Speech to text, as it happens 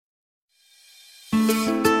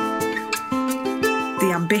The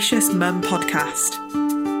Ambitious Mum Podcast.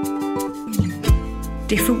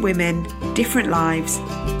 Different women, different lives,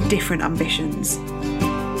 different ambitions.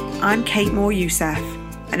 I'm Kate Moore-Youssef,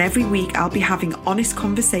 and every week I'll be having honest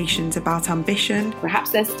conversations about ambition.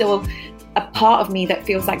 Perhaps there's still a part of me that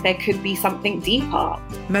feels like there could be something deeper.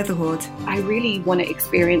 Motherhood. I really want to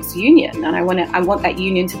experience union, and I want that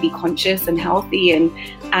union to be conscious and healthy and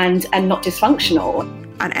not dysfunctional.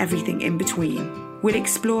 And everything in between. We'll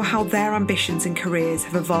explore how their ambitions and careers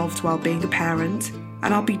have evolved while being a parent,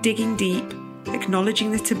 and I'll be digging deep,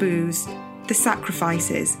 acknowledging the taboos, the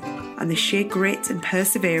sacrifices, and the sheer grit and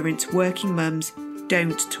perseverance working mums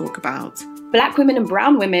don't talk about. Black women and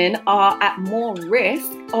brown women are at more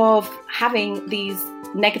risk of having these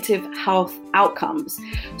negative health outcomes.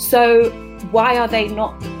 So why are they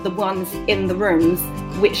not the ones in the rooms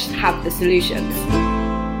which have the solutions?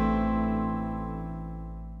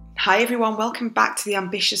 Hi everyone, welcome back to the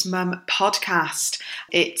Ambitious Mum podcast.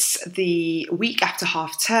 It's the week after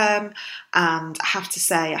half term, and I have to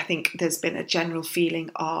say I think there's been a general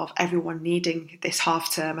feeling of everyone needing this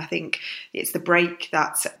half term. I think it's the break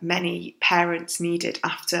that many parents needed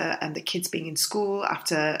after the kids being in school,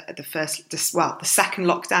 after the second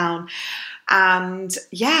lockdown. And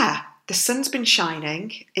yeah, the sun's been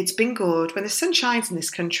shining. It's been good. When the sun shines in this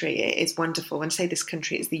country, it is wonderful. When I say this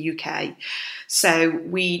country, it's the UK. So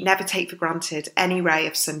we never take for granted any ray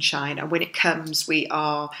of sunshine. And when it comes, we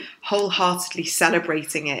are wholeheartedly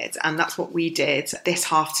celebrating it. And that's what we did this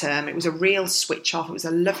half term. It was a real switch off. It was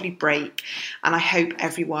a lovely break. And I hope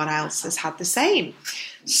everyone else has had the same.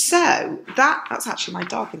 So that's actually my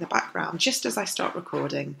dog in the background, just as I start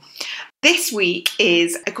recording. This week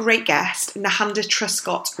is a great guest, Nahanda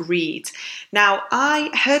Truscott-Reid. Now,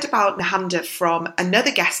 I heard about Nahanda from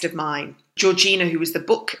another guest of mine, Georgina, who was the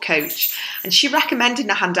book coach, and she recommended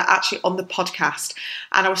Nahanda actually on the podcast.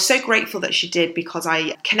 And I was so grateful that she did because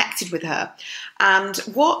I connected with her. And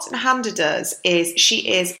what Nahanda does is she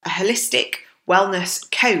is a holistic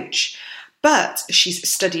wellness coach. But she's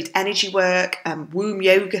studied energy work and womb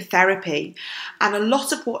yoga therapy. And a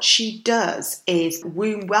lot of what she does is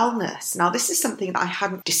womb wellness. Now, this is something that I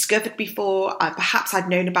hadn't discovered before. Perhaps I'd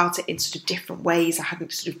known about it in sort of different ways. I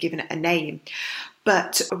hadn't sort of given it a name.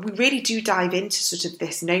 But we really do dive into sort of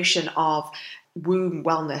this notion of womb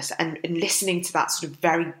wellness and listening to that sort of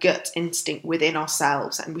very gut instinct within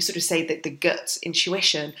ourselves. And we sort of say that the gut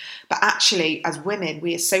intuition, but actually as women,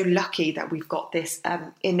 we are so lucky that we've got this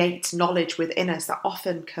innate knowledge within us that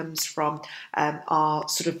often comes from our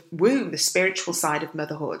sort of womb, the spiritual side of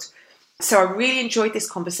motherhood. So I really enjoyed this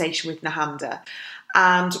conversation with Nahanda.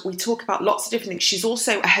 And we talk about lots of different things. She's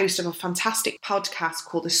also a host of a fantastic podcast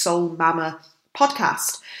called the Soul Mama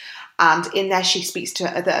podcast. And in there, she speaks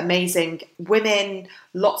to other amazing women,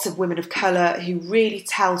 lots of women of colour who really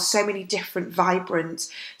tell so many different vibrant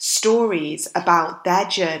stories about their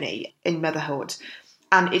journey in motherhood.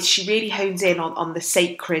 And she really hones in on the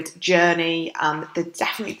sacred journey and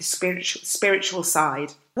definitely the spiritual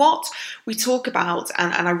side. What we talk about,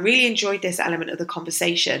 and I really enjoyed this element of the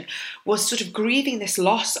conversation, was sort of grieving this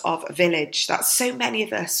loss of a village that so many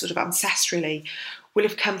of us sort of ancestrally will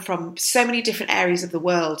have come from so many different areas of the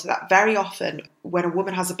world that very often when a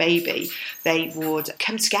woman has a baby, they would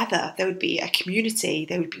come together. There would be a community.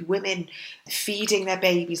 There would be women feeding their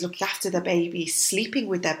babies, looking after their babies, sleeping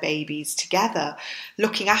with their babies together,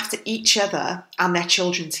 looking after each other and their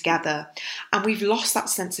children together. And we've lost that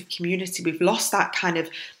sense of community. We've lost that kind of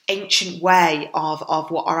ancient way of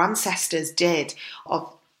what our ancestors did, of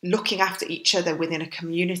looking after each other within a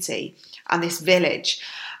community and this village.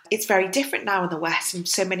 It's very different now in the West, and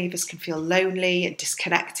so many of us can feel lonely and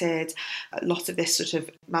disconnected. A lot of this sort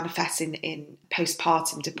of manifests in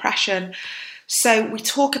postpartum depression. So we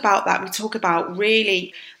talk about that. We talk about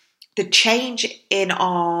really the change in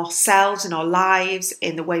ourselves, in our lives,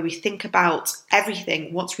 in the way we think about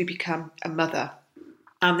everything once we become a mother.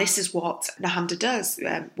 And this is what Nahanda does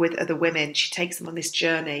with other women. She takes them on this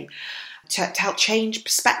journey to help change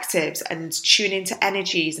perspectives and tune into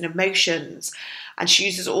energies and emotions. And she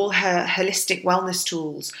uses all her holistic wellness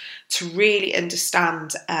tools to really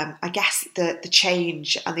understand, I guess, the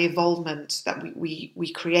change and the evolvement that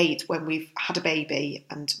we create when we've had a baby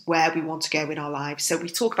and where we want to go in our lives. So we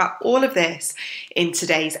talk about all of this in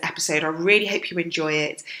today's episode. I really hope you enjoy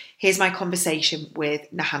it. Here's my conversation with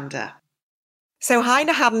Nahanda. So hi,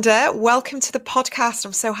 Nahanda. Welcome to the podcast.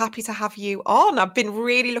 I'm so happy to have you on. I've been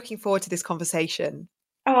really looking forward to this conversation.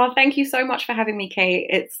 Oh, thank you so much for having me, Kate.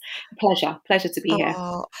 It's a pleasure to be here.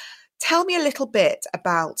 Tell me a little bit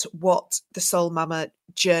about what the Soul Mama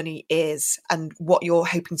journey is and what you're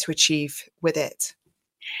hoping to achieve with it.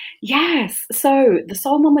 Yes. So the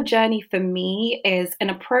Soul Mama journey for me is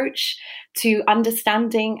an approach to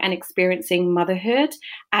understanding and experiencing motherhood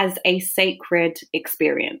as a sacred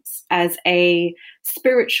experience, as a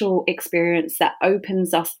spiritual experience that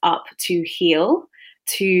opens us up to heal,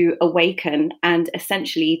 to awaken, and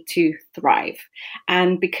essentially to thrive.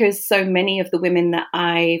 And because so many of the women that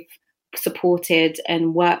I've supported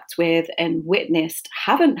and worked with and witnessed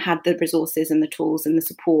haven't had the resources and the tools and the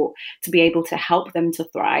support to be able to help them to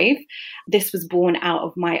thrive. This was born out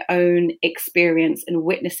of my own experience and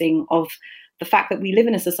witnessing of the fact that we live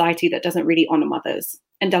in a society that doesn't really honor mothers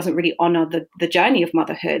and doesn't really honor the journey of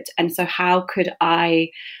motherhood. And so how could I,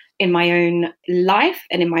 in my own life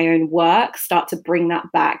and in my own work, start to bring that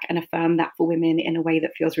back and affirm that for women in a way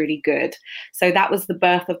that feels really good? So that was the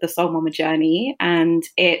birth of the Soul Mama journey, and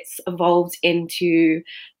it's evolved into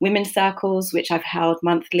women's circles, which I've held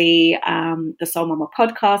monthly, the Soul Mama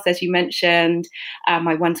podcast, as you mentioned,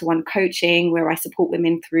 my one-to-one coaching, where I support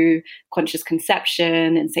women through conscious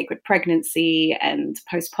conception and sacred pregnancy and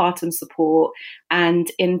postpartum support,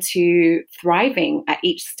 and into thriving at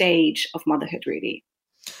each stage of motherhood, really.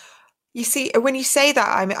 You see, when you say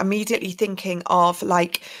that, I'm immediately thinking of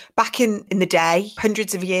like back in the day,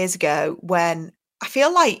 hundreds of years ago, when I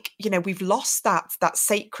feel like, we've lost that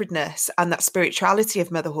sacredness and that spirituality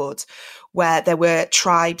of motherhood, where there were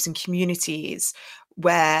tribes and communities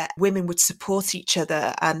where women would support each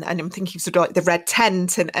other. And I'm thinking sort of like the red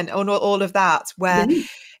tent and all of that, where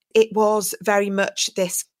it was very much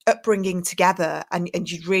this upbringing together, and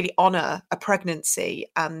you'd really honor a pregnancy.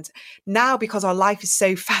 And now, because our life is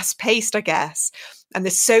so fast paced, I guess, and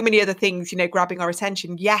there's so many other things, grabbing our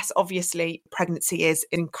attention. Yes, obviously pregnancy is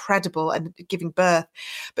incredible and giving birth,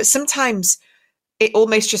 but sometimes it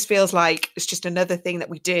almost just feels like it's just another thing that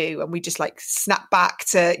we do, and we just like snap back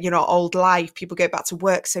to, old life. People go back to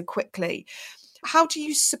work so quickly. How do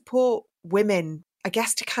you support women, I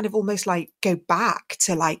guess, to kind of almost like go back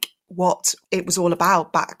to like what it was all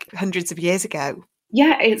about back hundreds of years ago?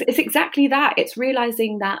 Yeah, it's exactly that. It's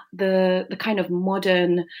realizing that the kind of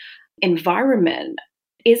modern environment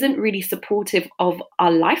isn't really supportive of our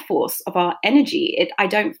life force, of our energy. I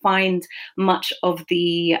don't find much of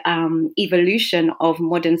the evolution of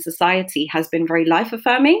modern society has been very life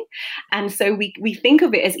affirming. And so we think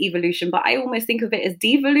of it as evolution, but I almost think of it as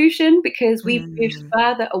devolution, because we've moved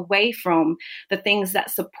further away from the things that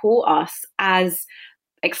support us as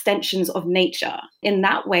extensions of nature. In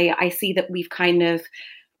that way, I see that we've kind of,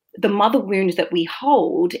 the mother wound that we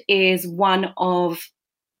hold is one of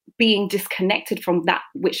being disconnected from that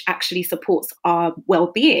which actually supports our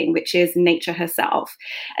well-being, which is nature herself.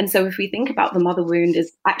 And so if we think about the mother wound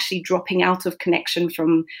as actually dropping out of connection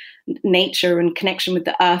from nature and connection with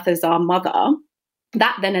the earth as our mother,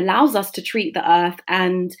 that then allows us to treat the earth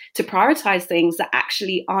and to prioritize things that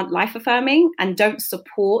actually aren't life affirming and don't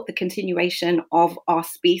support the continuation of our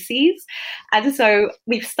species. And so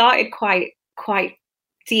we've started quite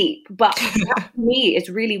deep, but that for me is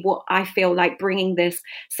really what I feel like bringing this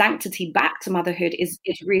sanctity back to motherhood is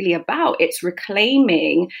really about. It's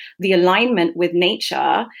reclaiming the alignment with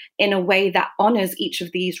nature in a way that honors each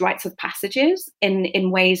of these rites of passages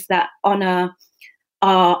in ways that honor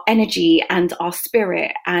our energy and our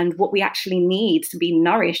spirit and what we actually need to be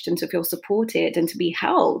nourished and to feel supported and to be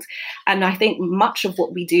held. And I think much of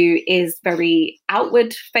what we do is very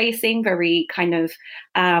outward facing, very kind of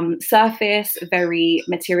surface, very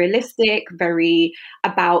materialistic, very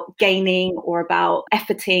about gaining or about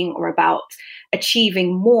efforting or about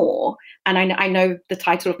achieving more. And I know the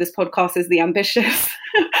title of this podcast is The Ambitious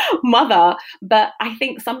Mother, but I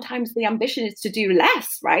think sometimes the ambition is to do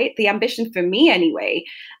less, right? The ambition for me anyway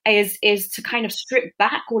is to kind of strip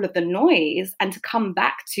back all of the noise and to come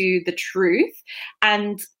back to the truth.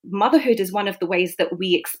 And motherhood is one of the ways that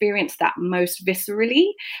we experience that most viscerally,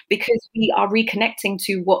 because we are reconnecting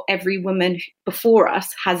to what every woman before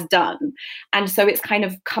us has done. And so it's kind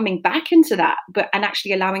of coming back into that, and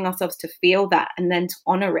actually allowing ourselves to feel that and then to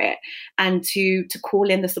honor it and to call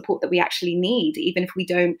in the support that we actually need, even if we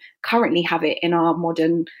don't currently have it in our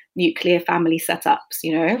modern nuclear family setups,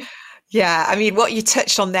 Yeah, I mean, what you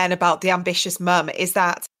touched on then about the ambitious mum is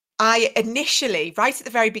that I initially, right at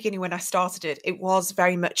the very beginning when I started it was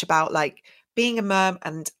very much about like being a mum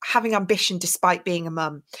and having ambition despite being a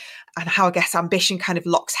mum, and how I guess ambition kind of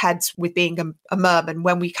locks heads with being a mum, and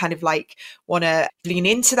when we kind of like want to lean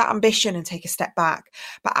into that ambition and take a step back.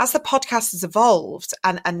 But as the podcast has evolved,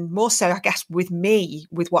 and more so I guess with me,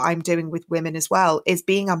 with what I'm doing with women as well, is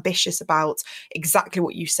being ambitious about exactly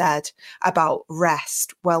what you said about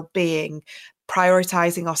rest, well-being,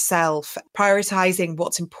 prioritizing ourselves, prioritizing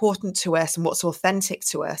what's important to us and what's authentic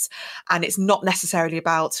to us. And it's not necessarily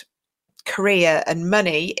about career and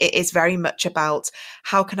money, it is very much about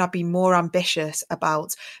how can I be more ambitious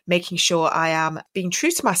about making sure I am being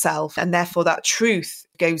true to myself, and therefore that truth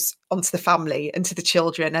goes onto the family and to the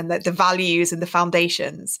children, and the values and the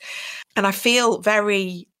foundations. And I feel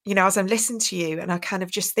very, as I'm listening to you, and I kind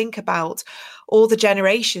of just think about all the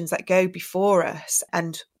generations that go before us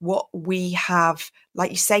and what we have,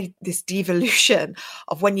 like you say, this devolution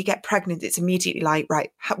of when you get pregnant, it's immediately like,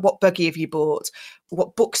 right, what buggy have you bought?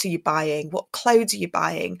 What books are you buying? What clothes are you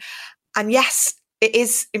buying? And yes, it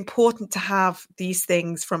is important to have these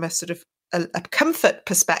things from a sort of a comfort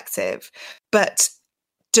perspective, but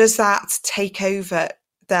does that take over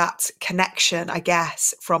that connection, I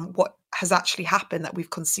guess, from what has actually happened, that we've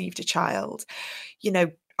conceived a child?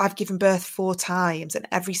 I've given birth 4 times, and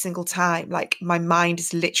every single time, like, my mind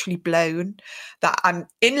is literally blown that I'm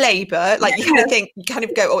in labour. Like, you kind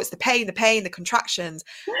of go, oh, it's the pain, the contractions,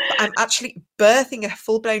 but I'm actually birthing a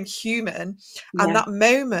full-blown human. And that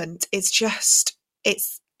moment is just,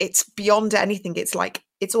 it's beyond anything. It's like,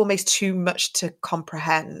 it's almost too much to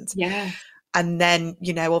comprehend. Yeah. And then,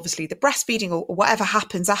 obviously the breastfeeding or whatever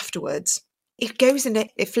happens afterwards, it goes in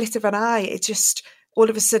a flit of an eye. It just, all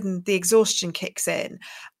of a sudden the exhaustion kicks in,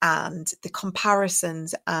 and the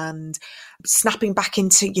comparisons, and snapping back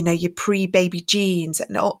into, your pre-baby genes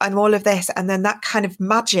and all of this. And then that kind of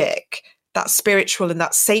magic, that spiritual and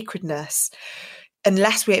that sacredness,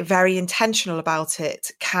 unless we're very intentional about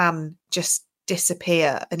it, can just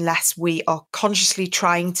disappear unless we are consciously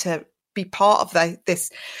trying to be part of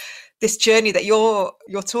this journey that you're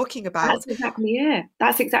talking about. That's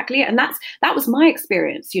exactly it. And that was my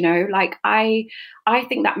experience, like I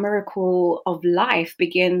think that miracle of life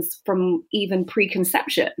begins from even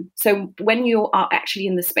preconception. So when you are actually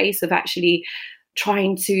in the space of actually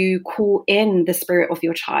trying to call in the spirit of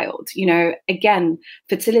your child, again,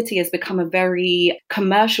 fertility has become a very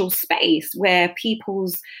commercial space where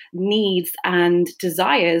people's needs and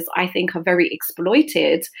desires, I think, are very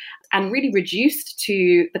exploited and really reduced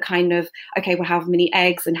to the kind of, okay, well, how many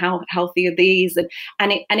eggs and how healthy are these?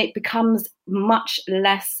 And it becomes much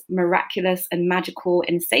less miraculous and magical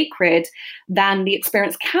and sacred than the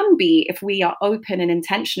experience can be if we are open and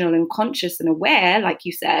intentional and conscious and aware, like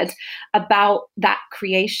you said, about that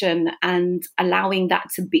creation and allowing that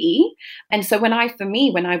to be. And so when I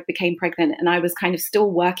became pregnant and I was kind of still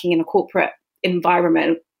working in a corporate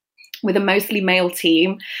environment with a mostly male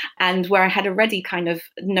team, and where I had already kind of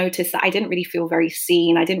noticed that I didn't really feel very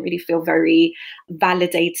seen. I didn't really feel very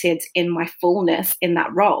validated in my fullness in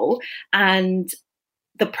that role. And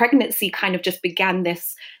the pregnancy kind of just began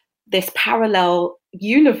this parallel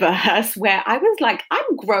universe where I was like,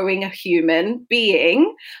 I'm growing a human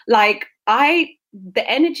being. Like, the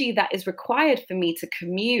energy that is required for me to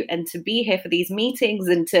commute and to be here for these meetings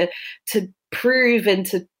and to prove and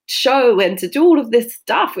to show and to do all of this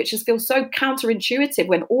stuff, which just feels so counterintuitive,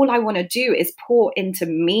 when all I want to do is pour into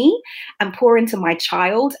me and pour into my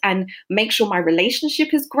child and make sure my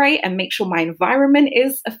relationship is great and make sure my environment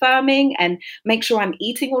is affirming and make sure I'm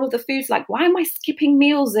eating all of the foods. Like, why am I skipping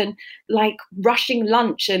meals and like rushing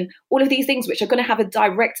lunch and all of these things which are going to have a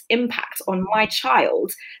direct impact on my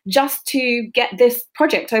child just to get this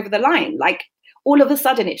project over the line? Like, all of a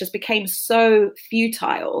sudden it just became so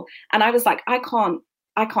futile. And I was like, I can't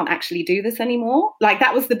actually do this anymore. Like,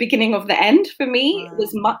 that was the beginning of the end for me. Wow. It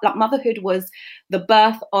was like motherhood was the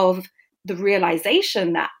birth of the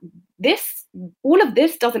realization that all of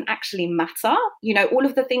this doesn't actually matter. All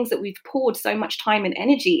of the things that we've poured so much time and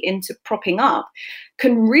energy into propping up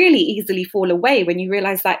can really easily fall away when you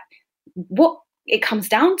realize that what it comes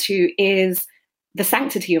down to is the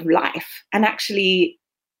sanctity of life, and actually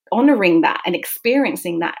honoring that and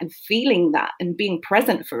experiencing that and feeling that and being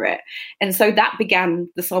present for it. And so that began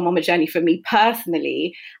the Soul Mama journey for me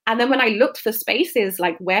personally. And then when I looked for spaces,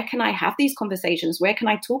 like, where can I have these conversations? Where can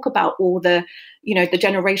I talk about all the, the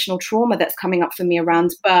generational trauma that's coming up for me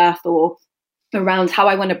around birth, or around how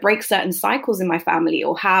I want to break certain cycles in my family,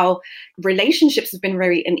 or how relationships have been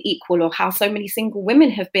very unequal, or how so many single women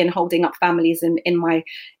have been holding up families in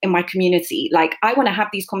my community. Like, I want to have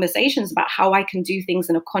these conversations about how I can do things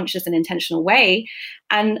in a conscious and intentional way.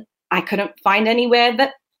 And I couldn't find anywhere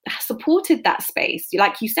that supported that space.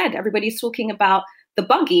 Like you said, everybody's talking about the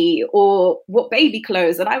buggy or what baby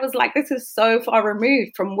clothes. And I was like, this is so far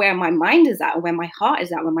removed from where my mind is at, or where my heart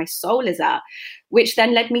is at, where my soul is at. which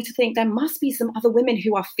then led me to think there must be some other women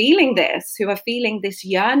who are feeling this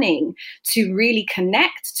yearning to really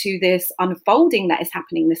connect to this unfolding that is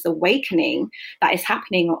happening, this awakening that is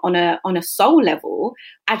happening on a soul level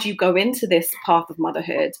as you go into this path of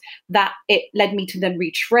motherhood. That it led me to then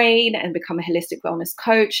retrain and become a holistic wellness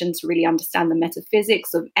coach, and to really understand the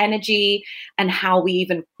metaphysics of energy and how we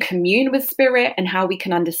even commune with spirit, and how we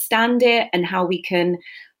can understand it, and how we can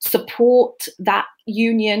support that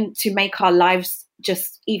union to make our lives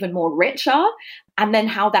just even more richer. And then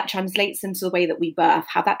how that translates into the way that we birth,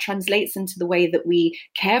 how that translates into the way that we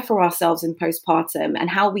care for ourselves in postpartum, and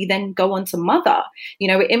how we then go on to mother.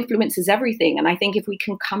 It influences everything. And I think if we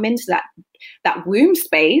can come into that womb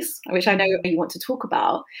space, which I know you want to talk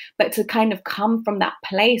about, but to kind of come from that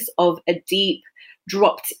place of a deep,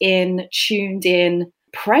 dropped in, tuned in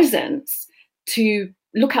presence, to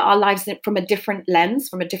look at our lives from a different lens,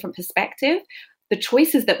 from a different perspective, the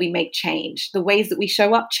choices that we make change, the ways that we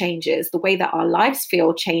show up changes, the way that our lives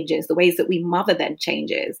feel changes, the ways that we mother then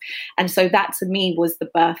changes. And so that to me was the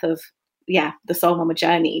birth of, the Soul Mama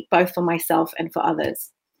journey, both for myself and for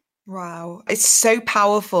others. Wow, it's so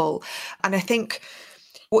powerful. And I think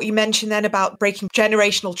what you mentioned then about breaking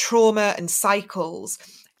generational trauma and cycles,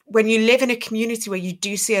 when you live in a community where you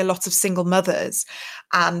do see a lot of single mothers,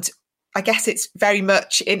 and I guess it's very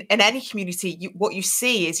much in any community, what you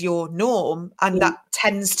see is your norm, and that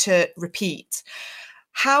tends to repeat.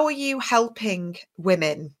 How are you helping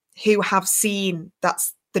women who have seen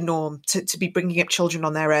that's the norm to be bringing up children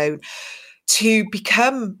on their own, to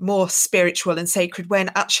become more spiritual and sacred when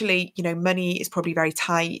actually, money is probably very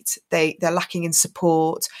tight, they're lacking in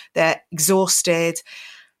support, they're exhausted?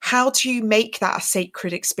 How do you make that a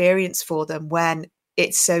sacred experience for them when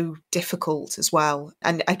it's so difficult as well?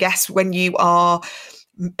 And I guess when you are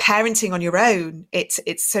parenting on your own, it's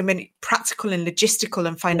so many practical and logistical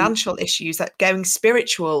and financial issues that going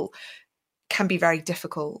spiritual can be very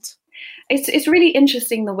difficult. It's really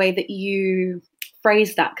interesting the way that you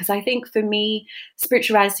phrase that, because I think for me,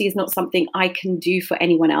 spirituality is not something I can do for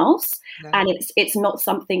anyone else. No. And it's not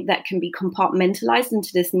something that can be compartmentalized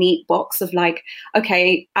into this neat box of like,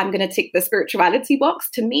 okay, I'm going to tick the spirituality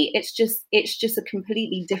box. To me, it's just a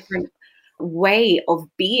completely different way of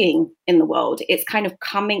being in the world. It's kind of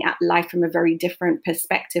coming at life from a very different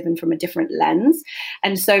perspective and from a different lens.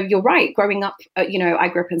 And so you're right, growing up, I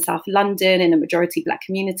grew up in South London in a majority Black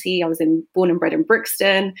community. I was born and bred in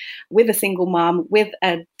Brixton with a single mum, with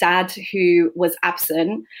a dad who was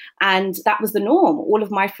absent. And that was the norm. All of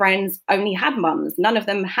my friends only had mums. None of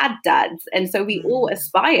them had dads. And so we all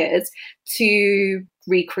aspired to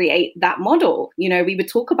recreate that model. We would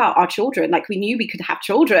talk about our children, like we knew we could have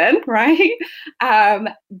children, right?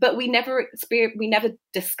 But we never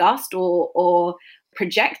discussed or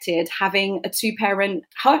projected having a 2-parent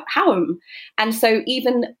home. And so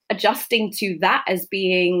even adjusting to that as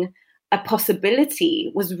being a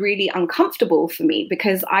possibility was really uncomfortable for me,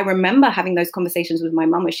 because I remember having those conversations with my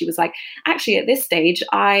mum where she was like, actually at this stage,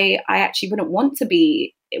 I actually wouldn't want to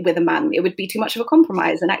be with a man. It would be too much of a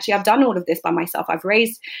compromise. And actually I've done all of this by myself. I've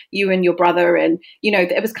raised you and your brother. And,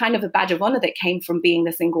 it was kind of a badge of honor that came from being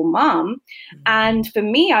the single mom. Mm-hmm. And for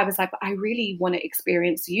me, I was like, I really want to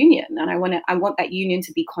experience union. And I want that union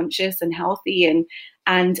to be conscious and healthy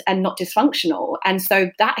and not dysfunctional. And so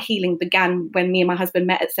that healing began when me and my husband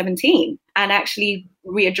met at 17, and actually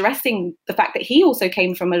readdressing the fact that he also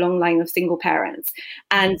came from a long line of single parents.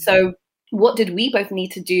 And so what did we both need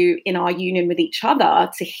to do in our union with each other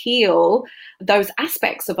to heal those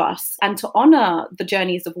aspects of us and to honor the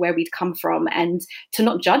journeys of where we'd come from, and to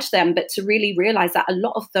not judge them, but to really realize that a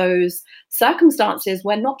lot of those circumstances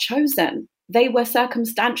were not chosen. They were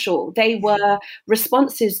circumstantial. They were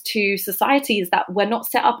responses to societies that were not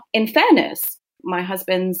set up in fairness. My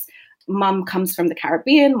husband's mum comes from the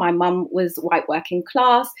Caribbean. My mum was white working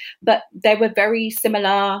class, but there were very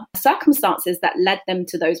similar circumstances that led them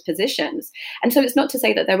to those positions. And so it's not to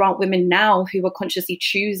say that there aren't women now who are consciously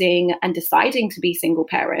choosing and deciding to be single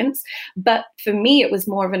parents. But for me, it was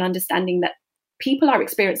more of an understanding that people are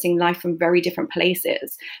experiencing life from very different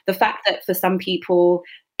places. The fact that for some people,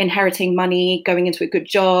 inheriting money, going into a good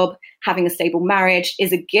job, having a stable marriage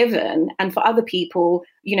is a given. And for other people,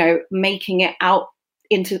 making it out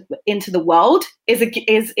into the world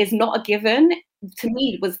is not a given. To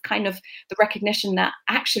me, it was kind of the recognition that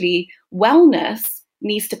actually wellness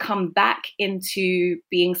needs to come back into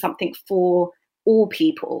being something for all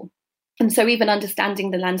people. And so even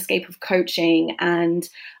understanding the landscape of coaching and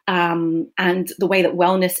the way that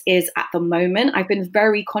wellness is at the moment, I've been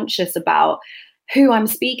very conscious about who I'm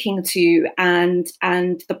speaking to and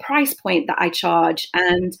the price point that I charge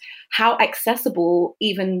and how accessible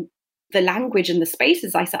even the language and the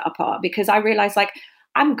spaces I set up are, because I realized, like,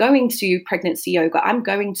 I'm going to pregnancy yoga, I'm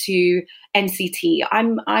going to NCT,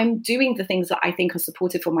 I'm doing the things that I think are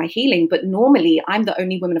supportive for my healing, but normally I'm the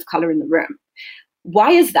only woman of color in the room.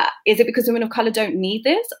 Why is that? Is it because women of color don't need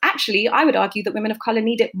this? Actually, I would argue that women of color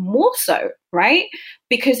need it more so, right?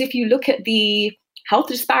 Because if you look at the health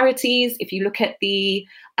disparities, if you look at the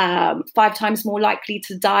 5 times more likely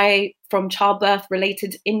to die from childbirth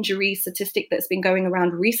related injury statistic that's been going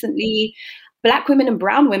around recently, Black women and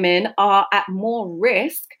brown women are at more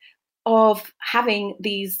risk of having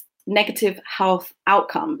these negative health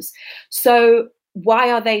outcomes. So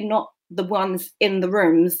why are they not the ones in the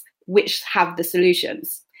rooms which have the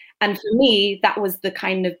solutions? And for me, that was the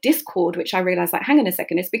kind of discord which I realized, like, hang on a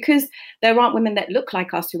second, it's because there aren't women that look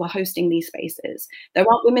like us who are hosting these spaces. There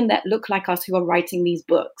aren't women that look like us who are writing these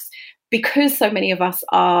books. Because so many of us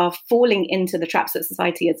are falling into the traps that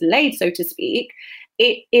society has laid, so to speak,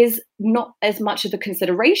 it is not as much of a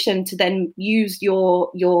consideration to then use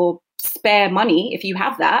your spare money, if you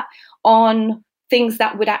have that, on things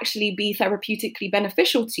that would actually be therapeutically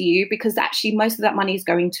beneficial to you, because actually most of that money is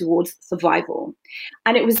going towards survival.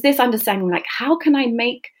 And it was this understanding, like, how can I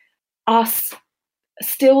make us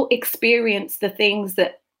still experience the things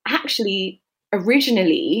that actually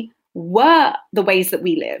originally were the ways that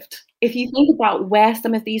we lived? If you think about where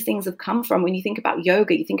some of these things have come from, when you think about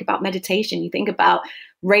yoga, you think about meditation, you think about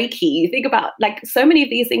Reiki, you think about, like, so many of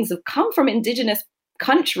these things have come from indigenous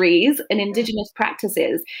countries and indigenous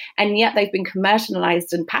practices, and yet they've been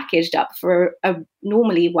commercialized and packaged up for a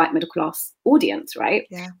normally white middle class audience, right?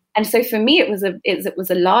 Yeah. And so for me, it was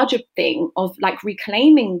a larger thing of, like,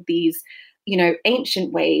 reclaiming these,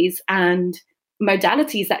 ancient ways and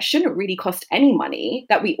modalities that shouldn't really cost any money,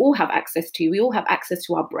 that we all have access to. We all have access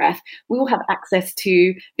to our breath. We all have access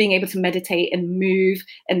to being able to meditate and move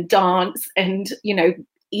and dance and,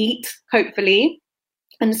 eat, hopefully.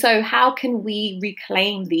 And so how can we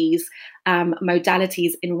reclaim these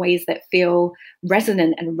modalities in ways that feel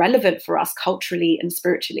resonant and relevant for us culturally and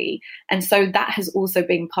spiritually? And so that has also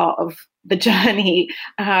been part of the journey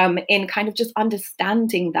in kind of just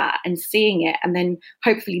understanding that and seeing it, and then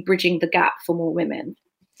hopefully bridging the gap for more women.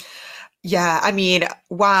 Yeah, I mean,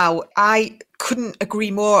 wow. I couldn't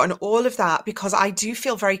agree more on all of that, because I do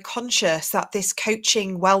feel very conscious that this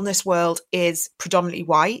coaching wellness world is predominantly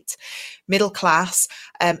white, middle class,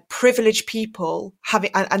 privileged people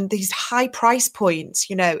having, and these high price points,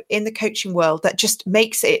 in the coaching world, that just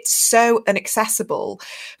makes it so inaccessible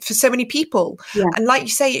for so many people. Yeah. And like you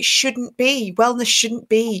say, wellness shouldn't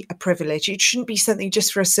be a privilege. It shouldn't be something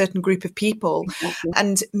just for a certain group of people. Exactly.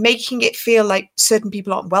 And making it feel like certain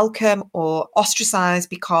people aren't welcome or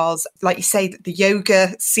ostracized because, like you say, the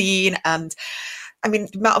yoga scene, and I mean,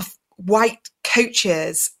 the amount of white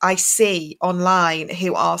coaches I see online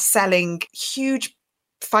who are selling huge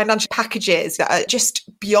financial packages that are just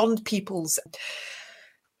beyond people's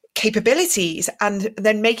capabilities, and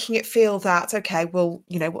then making it feel that, okay, well,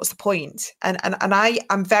 what's the point? And I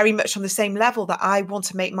am very much on the same level, that I want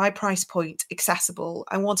to make my price point accessible.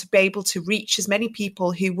 I want to be able to reach as many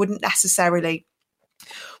people who wouldn't necessarily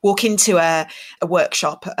walk into a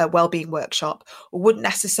workshop, a wellbeing workshop, or wouldn't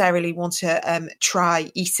necessarily want to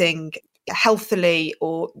try eating healthily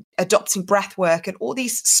or adopting breath work and all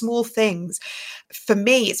these small things. For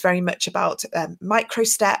me, it's very much about micro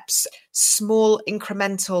steps, small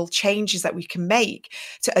incremental changes that we can make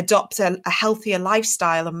to adopt a healthier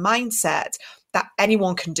lifestyle and mindset that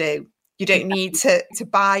anyone can do. You don't need to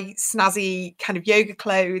buy snazzy kind of yoga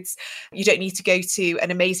clothes. You don't need to go to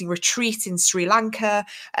an amazing retreat in Sri Lanka.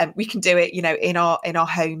 We can do it, in our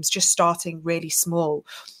homes, just starting really small.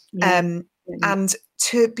 And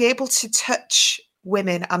to be able to touch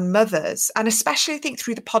women and mothers, and especially I think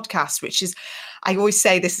through the podcast, which is, I always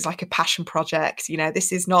say, this is like a passion project.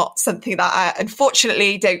 This is not something that I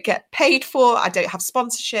unfortunately don't get paid for. I don't have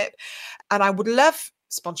sponsorship, and I would love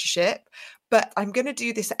sponsorship, but I'm going to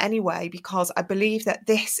do this anyway, because I believe that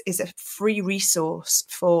this is a free resource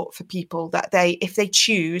for people, that if they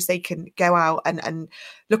choose, they can go out and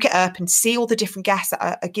look it up and see all the different guests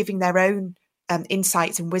that are giving their own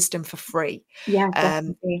insights and wisdom for free. Yeah,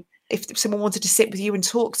 definitely. If someone wanted to sit with you and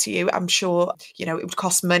talk to you, I'm sure, it would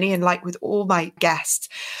cost money, and like with all my guests,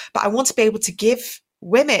 but I want to be able to give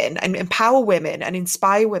women and empower women and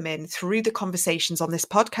inspire women through the conversations on this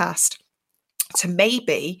podcast to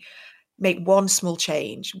maybe make one small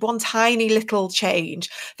change, one tiny little change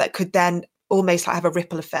that could then almost like have a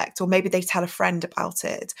ripple effect. Or maybe they tell a friend about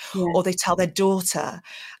it, or they tell their daughter,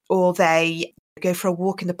 or they go for a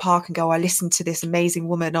walk in the park and go, I listened to this amazing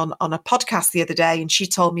woman on a podcast the other day, and she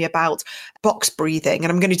told me about box breathing,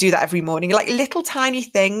 and I'm going to do that every morning. Like little tiny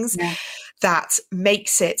things that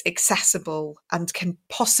makes it accessible and can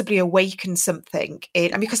possibly awaken something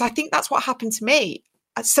in. And because I think that's what happened to me.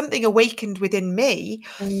 Something awakened within me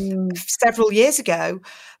several years ago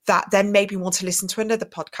that then made me want to listen to another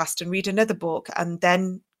podcast and read another book, and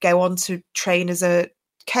then go on to train as a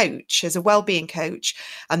coach, as a well-being coach.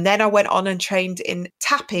 And then I went on and trained in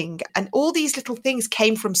tapping, and all these little things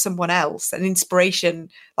came from someone else, an inspiration,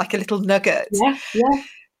 like a little nugget.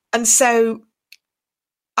 And so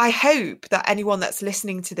I hope that anyone that's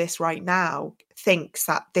listening to this right now thinks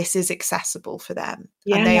that this is accessible for them,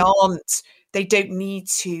 and they don't need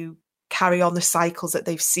to carry on the cycles that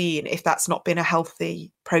they've seen if that's not been a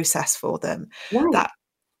healthy process for them. That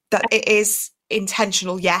it is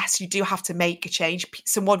intentional. Yes, you do have to make a change.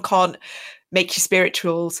 Someone can't make you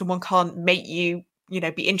spiritual. Someone can't make you,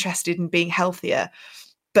 be interested in being healthier,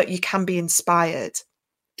 but you can be inspired.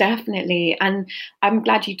 Definitely. And I'm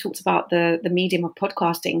glad you talked about the medium of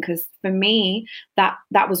podcasting, because for me, that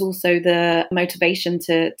was also the motivation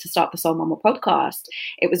to start the Soul Mama podcast.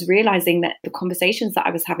 It was realizing that the conversations that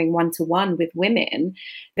I was having one-to-one with women,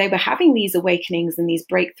 they were having these awakenings and these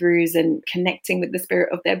breakthroughs and connecting with the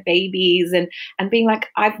spirit of their babies and being like,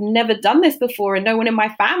 I've never done this before, and no one in my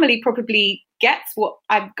family probably gets what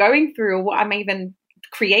I'm going through or what I'm even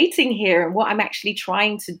creating here and what I'm actually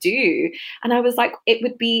trying to do. And I was like, it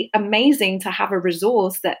would be amazing to have a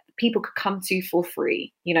resource that people could come to for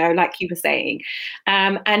free, like you were saying.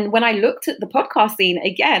 And when I looked at the podcast scene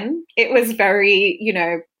again, it was very,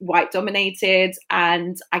 white dominated,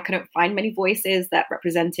 and I couldn't find many voices that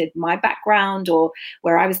represented my background or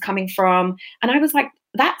where I was coming from. And I was like,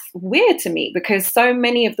 that's weird to me, because so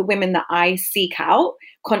many of the women that I seek out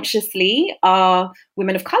consciously are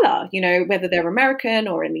women of color, whether they're American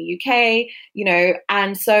or in the UK,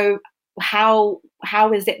 and so how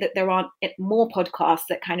is it that there aren't more podcasts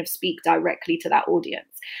that kind of speak directly to that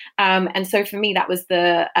audience? And so for me, that was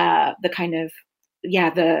the kind of,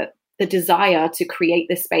 the desire to create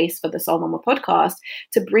this space for the Soul Mama podcast,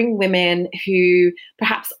 to bring women who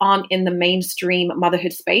perhaps aren't in the mainstream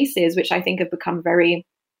motherhood spaces, which I think have become very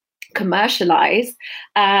commercialized,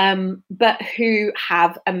 but who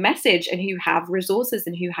have a message and who have resources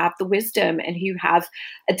and who have the wisdom and who have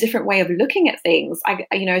a different way of looking at things.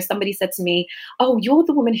 Somebody said to me, "Oh, you're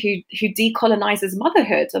the woman who decolonizes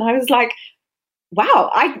motherhood," and I was like, "Wow,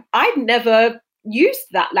 I've never used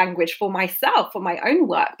that language for myself, for my own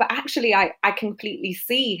work, but actually I completely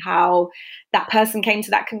see how that person came to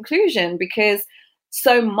that conclusion, because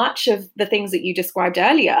so much of the things that you described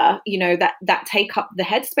earlier, that take up the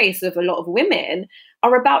headspace of a lot of women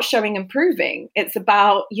are about showing and proving. It's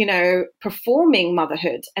about, performing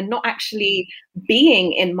motherhood and not actually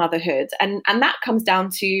being in motherhood. And that comes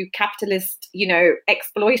down to capitalist,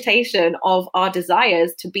 exploitation of our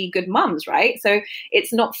desires to be good mums, right? So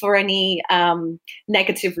it's not for any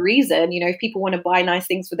negative reason. If people want to buy nice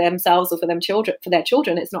things for themselves or for their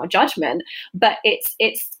children, it's not a judgment, but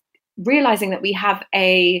it's realizing that we have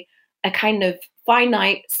a kind of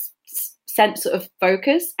finite sense of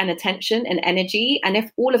focus and attention and energy. And if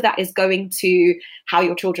all of that is going to how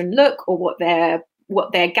your children look or what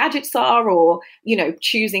their gadgets are, or,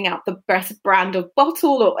 choosing out the best brand of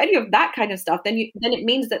bottle or any of that kind of stuff, then it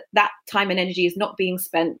means that time and energy is not being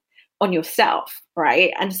spent on yourself,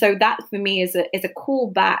 right? And so that for me is a call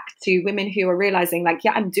back to women who are realizing, like,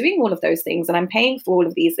 yeah, I'm doing all of those things and I'm paying for all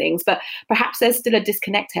of these things, but perhaps there's still a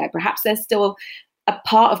disconnect here. Perhaps there's still a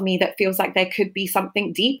part of me that feels like there could be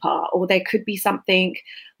something deeper, or there could be something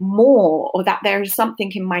more, or that there is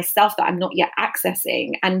something in myself that I'm not yet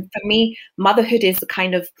accessing. And for me, motherhood is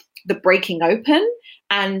kind of the breaking open,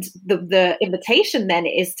 and the invitation then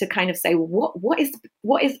is to kind of say, what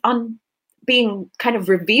is being kind of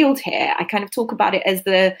revealed here. I kind of talk about it as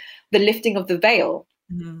the lifting of the veil.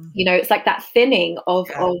 It's like that thinning of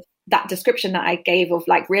that description that I gave of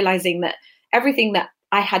like realizing that everything that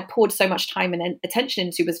I had poured so much time and attention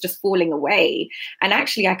into was just falling away. And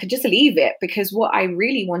actually I could just leave it, because what I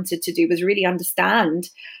really wanted to do was really understand,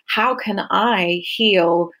 how can I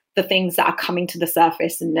heal the things that are coming to the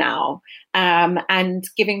surface now, and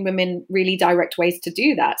giving women really direct ways to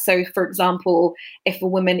do that. So for example, if a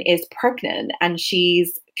woman is pregnant and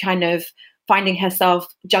she's kind of finding herself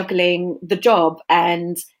juggling the job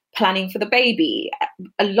and planning for the baby,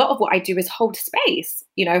 a lot of what I do is hold space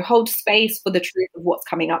for the truth of what's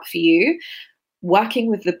coming up for you, working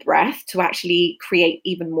with the breath to actually create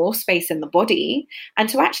even more space in the body, and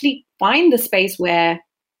to actually find the space where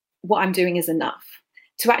what I'm doing is enough,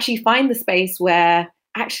 to actually find the space where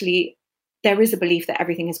actually there is a belief that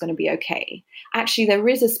everything is going to be okay. Actually, there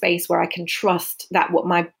is a space where I can trust that what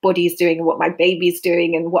my body is doing and what my baby is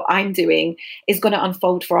doing and what I'm doing is going to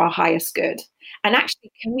unfold for our highest good. And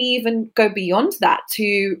actually, can we even go beyond that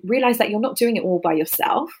to realize that you're not doing it all by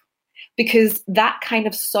yourself? Because that kind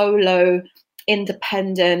of solo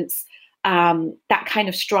independence, that kind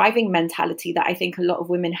of striving mentality that I think a lot of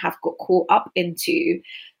women have got caught up into,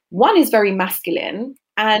 one is very masculine,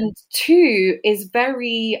 and two is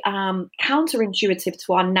very counterintuitive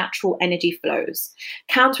to our natural energy flows,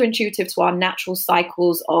 counterintuitive to our natural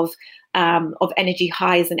cycles of energy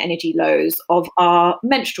highs and energy lows, of our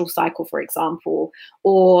menstrual cycle, for example,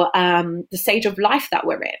 or the stage of life that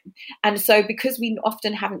we're in. And so because we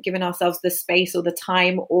often haven't given ourselves the space or the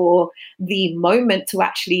time or the moment to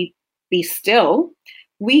actually be still,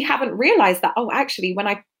 we haven't realized that, oh, actually, when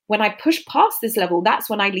I push past this level, that's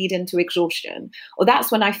when I lead into exhaustion, or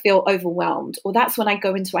that's when I feel overwhelmed, or that's when I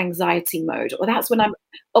go into anxiety mode, or that's when I'm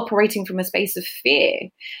operating from a space of fear.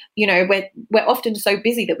 You know, we're often so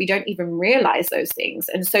busy that we don't even realize those things.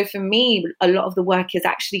 And so for me, a lot of the work is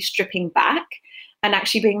actually stripping back and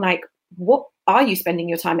actually being like, what are you spending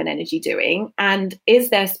your time and energy doing? And is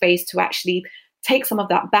there space to actually take some of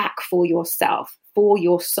that back for yourself, for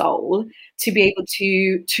your soul, to be able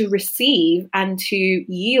to receive and to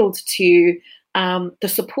yield to the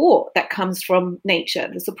support that comes from nature,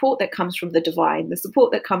 the support that comes from the divine, the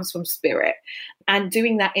support that comes from spirit, and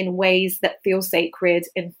doing that in ways that feel sacred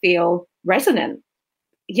and feel resonant.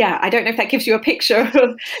 Yeah, I don't know if that gives you a picture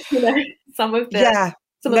of, some of the... Yeah.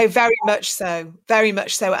 No, very much so. Very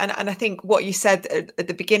much so. And I think what you said at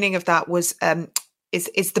the beginning of that was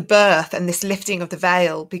is the birth and this lifting of the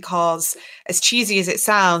veil, because as cheesy as it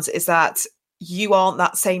sounds, is that you aren't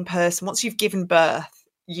that same person. Once you've given birth,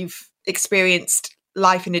 you've experienced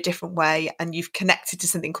life in a different way and you've connected to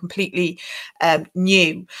something completely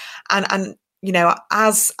new. And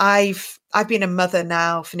as I've been a mother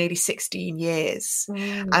now for nearly 16 years,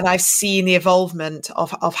 and I've seen the evolvement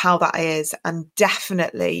of how that is. And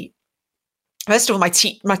definitely, first of all, my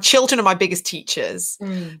children are my biggest teachers.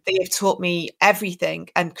 They have taught me everything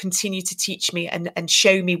and continue to teach me and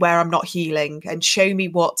show me where I'm not healing and show me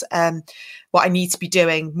what I need to be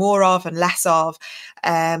doing more of and less of.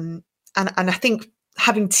 And I think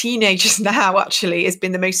having teenagers now actually has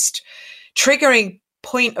been the most triggering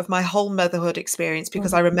point of my whole motherhood experience,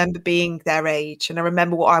 because I remember being their age and I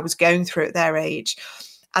remember what I was going through at their age.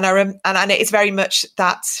 And and it's very much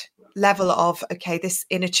that level of, okay, this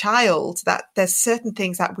inner child, that there's certain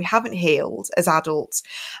things that we haven't healed as adults,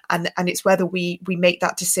 and it's whether we make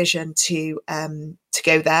that decision to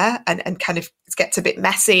go there and kind of, it gets a bit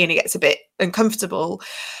messy and it gets a bit uncomfortable,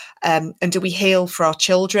 and do we heal for our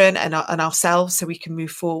children and ourselves so we can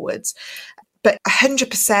move forwards. But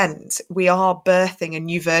 100% we are birthing a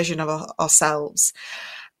new version of ourselves,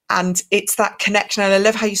 and it's that connection. And I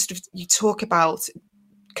love how you talk about,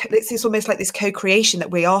 it's almost like this co-creation, that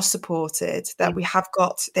we are supported, that we have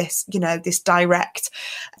got this, this direct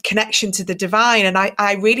connection to the divine. And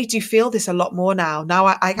I really do feel this a lot more now. Now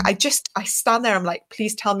I stand there, I'm like,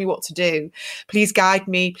 please tell me what to do. Please guide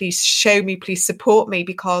me, please show me, please support me,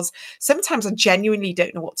 because sometimes I genuinely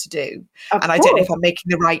don't know what to do. And I don't know if I'm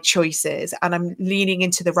making the right choices and I'm leaning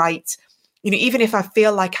into the right, even if I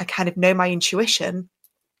feel like I kind of know my intuition,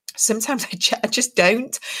 sometimes I just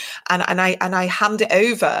don't, and I hand it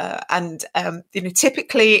over, and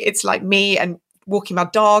typically it's like me and walking my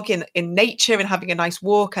dog in nature and having a nice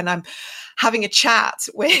walk, and I'm having a chat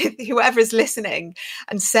with whoever's listening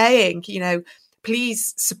and saying,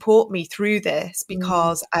 please support me through this,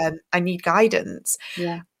 because I need guidance.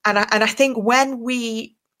 Yeah. And I think when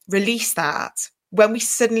we release that, when we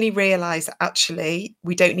suddenly realize that actually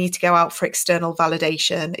we don't need to go out for external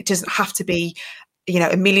validation, it doesn't have to be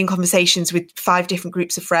a million conversations with 5 different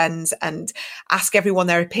groups of friends and ask everyone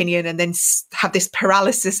their opinion and then have this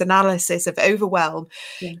paralysis analysis of overwhelm.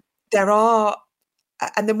 Yeah.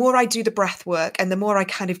 And the more I do the breath work and the more I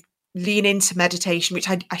kind of lean into meditation, which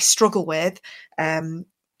I struggle with, and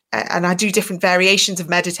I do different variations of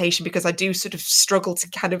meditation because I do sort of struggle to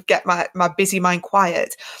kind of get my busy mind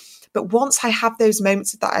quiet. But once I have those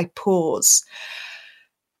moments that I pause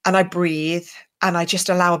and I breathe and I just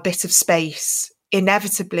allow a bit of space,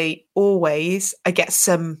 inevitably, always, I get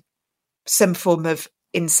some form of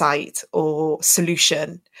insight or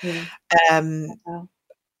solution. Yeah. And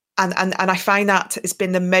I find that has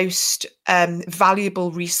been the most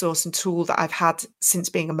valuable resource and tool that I've had since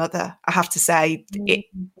being a mother. I have to say,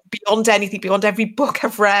 beyond anything, beyond every book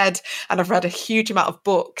I've read, and I've read a huge amount of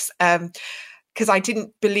books, because I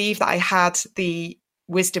didn't believe that I had the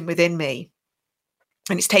wisdom within me.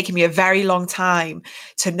 And it's taken me a very long time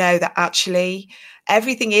to know that actually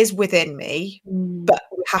everything is within me, but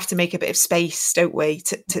we have to make a bit of space, don't we,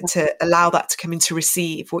 to allow that to come in, to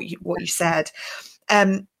receive what you said.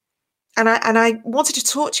 And I wanted to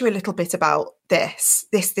talk to you a little bit about this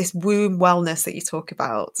womb wellness that you talk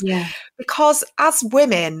about, because as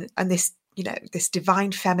women, and this, you know, this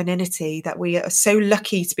divine femininity that we are so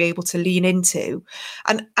lucky to be able to lean into,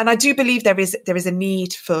 and I do believe there is a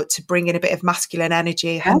need to bring in a bit of masculine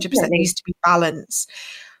energy. 100% needs to be balanced.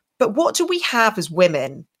 But what do we have as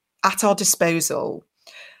women at our disposal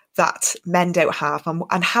that men don't have,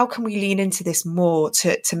 and how can we lean into this more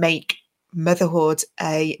to make motherhood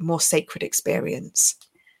a more sacred experience?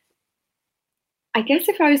 I guess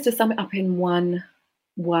if I was to sum it up in one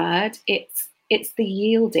word, it's the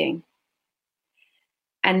yielding.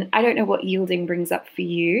 And I don't know what yielding brings up for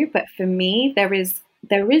you, but for me, there is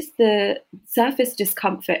the surface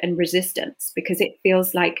discomfort and resistance, because it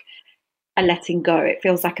feels like a letting go. It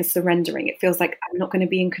feels like a surrendering. It feels like I'm not going to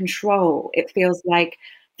be in control. It feels like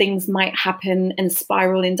things might happen and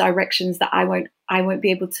spiral in directions that I won't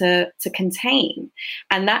be able to contain.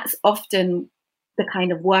 And that's often the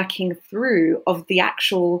kind of working through of the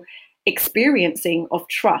actual experiencing of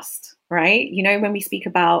trust, right? You know, when we speak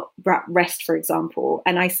about rest, for example,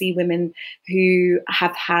 and I see women who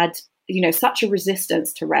have had, you know, such a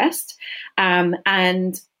resistance to rest,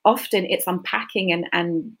 and often it's unpacking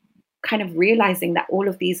and kind of realizing that all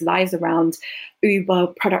of these lies around uber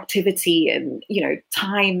productivity and, you know,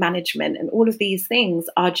 time management and all of these things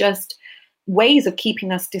are just ways of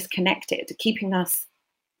keeping us disconnected, keeping us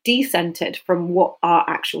decentered from what our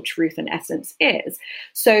actual truth and essence is.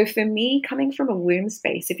 So for me, coming from a womb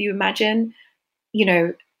space, if you imagine, you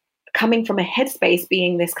know, coming from a headspace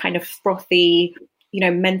being this kind of frothy, you know,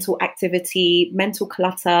 mental activity, mental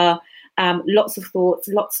clutter, lots of thoughts,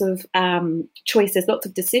 lots of choices, lots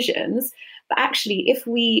of decisions. But actually, if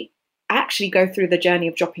we actually go through the journey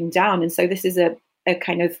of dropping down, and so this is a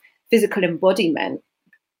kind of physical embodiment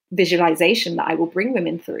visualization that I will bring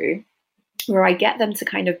women through, where I get them to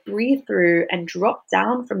kind of breathe through and drop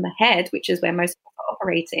down from the head, which is where most people are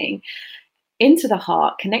operating, into the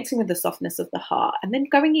heart, connecting with the softness of the heart, and then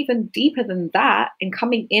going even deeper than that and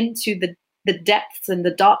coming into the depths and the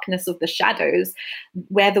darkness of the shadows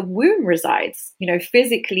where the womb resides, you know,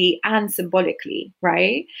 physically and symbolically,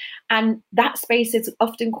 right? And that space is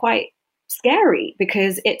often quite scary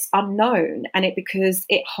because it's unknown, and because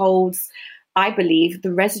it holds, I believe,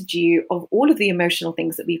 the residue of all of the emotional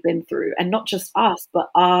things that we've been through, and not just us, but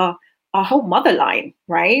our whole mother line,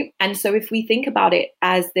 right? And so if we think about it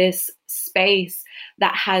as this space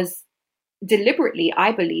that has deliberately,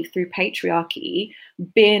 I believe, through patriarchy,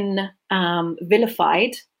 been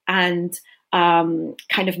vilified and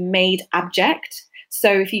kind of made abject.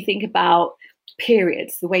 So if you think about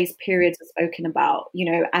periods, the ways periods are spoken about,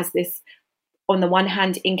 you know, as this, on the one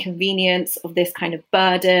hand, inconvenience of this kind of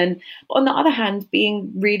burden, but on the other hand,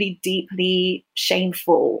 being really deeply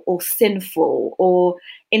shameful or sinful or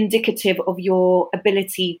indicative of your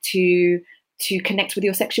ability to connect with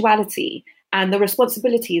your sexuality and the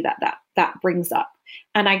responsibility that brings up.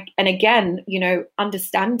 And again, you know,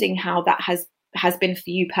 understanding how that has been for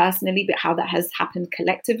you personally, but how that has happened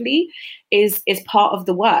collectively is part of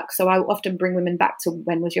the work. So I often bring women back to,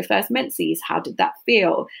 when was your first menses? How did that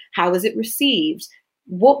feel? How was it received?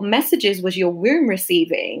 What messages was your womb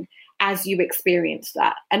receiving as you experienced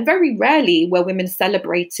that? And very rarely were women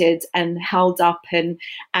celebrated and held up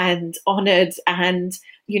and honored and,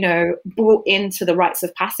 you know, brought into the rites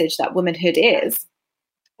of passage that womanhood is.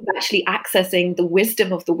 Actually accessing the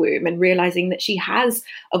wisdom of the womb and realizing that she has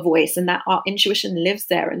a voice and that our intuition lives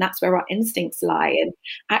there, and that's where our instincts lie. And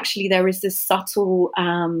actually there is this subtle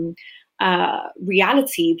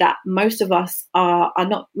reality that most of us are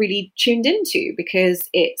not really tuned into, because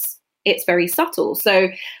it's very subtle. So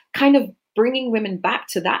kind of bringing women back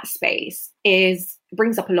to that space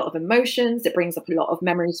brings up a lot of emotions. It brings up a lot of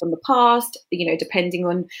memories from the past, you know, depending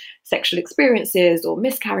on sexual experiences or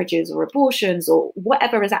miscarriages or abortions or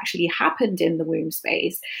whatever has actually happened in the womb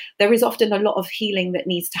space. There is often a lot of healing that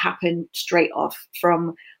needs to happen straight off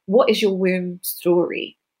from, what is your womb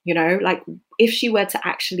story? You know, like if she were to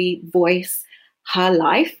actually voice her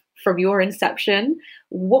life from your inception,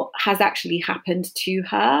 what has actually happened to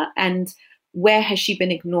her, and where has she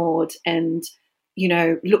been ignored and, you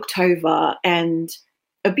know, looked over and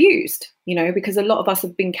abused, you know, because a lot of us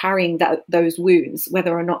have been carrying those wounds,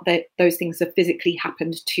 whether or not those things have physically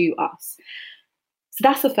happened to us. So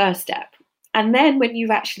that's the first step. And then when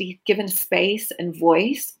you've actually given space and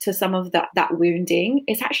voice to some of that wounding,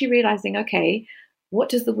 it's actually realizing, okay, what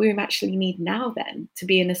does the womb actually need now then to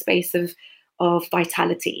be in a space of of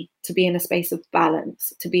vitality, to be in a space of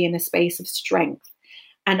balance, to be in a space of strength.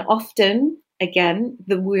 And often, again,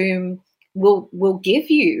 the womb will give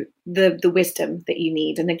you the wisdom that you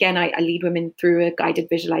need. And again, I lead women through a guided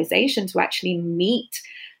visualization to actually meet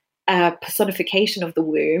a personification of the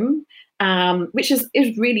womb, which is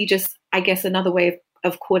really just, I guess, another way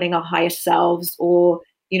of calling our higher selves, or,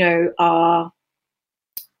 you know, our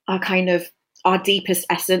kind of our deepest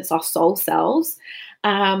essence, our soul selves.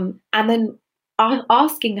 And then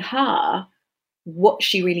asking her what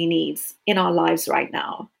she really needs in our lives right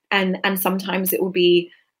now. And sometimes it will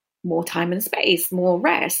be more time and space, more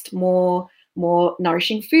rest, more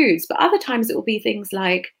nourishing foods. But other times it will be things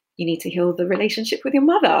like, you need to heal the relationship with your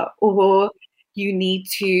mother, or you need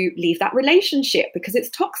to leave that relationship because it's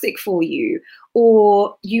toxic for you,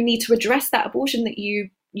 or you need to address that abortion that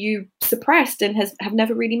you suppressed and have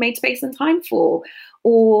never really made space and time for,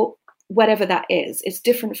 or whatever that is. It's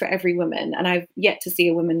different for every woman, and I've yet to see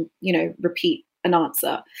a woman, you know, repeat an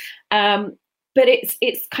answer. But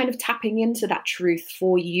it's kind of tapping into that truth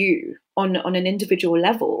for you on an individual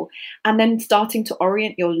level, and then starting to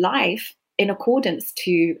orient your life in accordance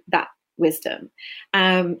to that wisdom.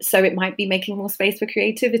 So it might be making more space for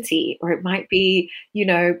creativity, or it might be, you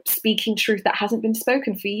know, speaking truth that hasn't been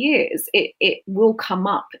spoken for years. It will come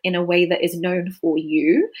up in a way that is known for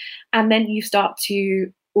you, and then you start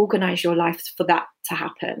to organize your life for that to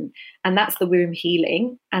happen. And that's the womb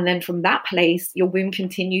healing. And then from that place, your womb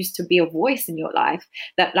continues to be a voice in your life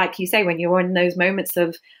that, like you say, when you're in those moments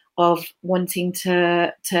of wanting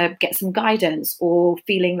to get some guidance, or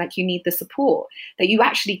feeling like you need the support, that you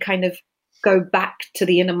actually kind of go back to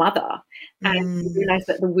the inner mother and realize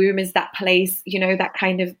that the womb is that place, you know, that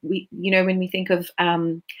kind of, when we think of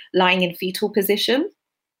lying in fetal position,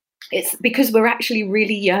 it's because we're actually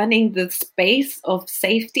really yearning the space of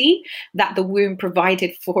safety that the womb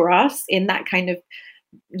provided for us in that kind of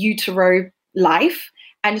utero life.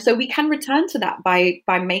 And so we can return to that by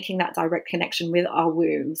making that direct connection with our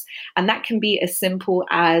wombs. And that can be as simple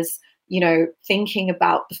as, you know, thinking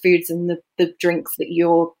about the foods and the drinks that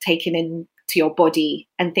you're taking into your body,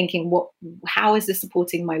 and thinking, how is this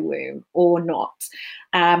supporting my womb or not?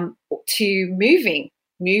 To moving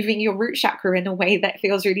your root chakra in a way that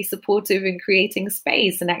feels really supportive and creating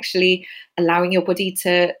space and actually allowing your body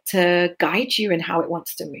to guide you in how it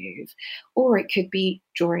wants to move. Or it could be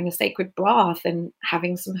drawing a sacred bath and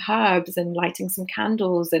having some herbs and lighting some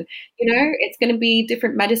candles. And, you know, it's going to be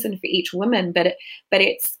different medicine for each woman, but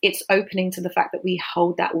it's opening to the fact that we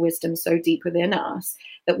hold that wisdom so deep within us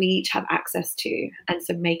that we each have access to. And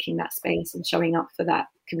so making that space and showing up for that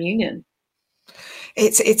communion.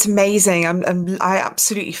 It's amazing. I'm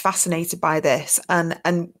absolutely fascinated by this, and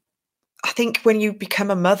I think when you become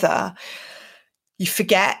a mother, you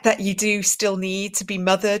forget that you do still need to be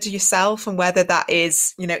mothered yourself, and whether that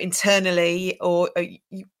is, you know, internally, or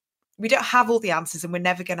we don't have all the answers, and we're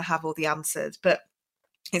never going to have all the answers, but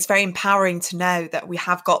it's very empowering to know that we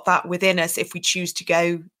have got that within us if we choose to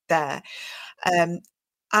go there. And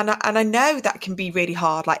I know that can be really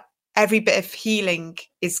hard. Like, every bit of healing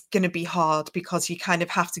is going to be hard, because you kind of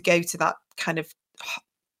have to go to that kind of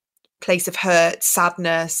place of hurt,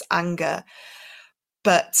 sadness, anger.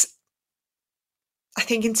 But I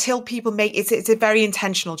think until people make it's a very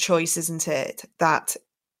intentional choice, isn't it? That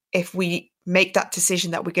if we make that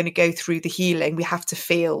decision that we're going to go through the healing, we have to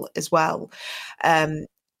feel as well. And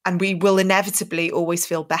we will inevitably always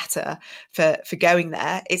feel better for going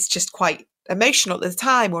there. It's just quite emotional at the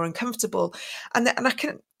time, or uncomfortable. And I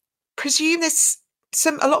can presume there's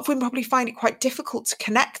a lot of women probably find it quite difficult to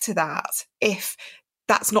connect to that if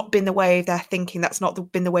that's not been the way they're thinking, that's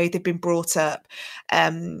not been the way they've been brought up.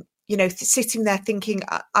 You know, sitting there thinking,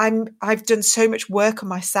 I've done so much work on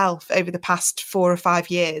myself over the past 4 or 5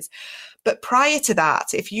 years, but prior to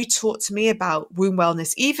that, if you talked to me about womb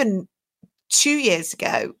wellness even 2 years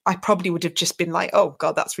ago, I probably would have just been like, oh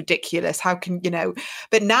God, that's ridiculous. How can, you know,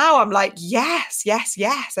 but now I'm like, yes.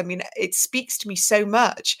 I mean, it speaks to me so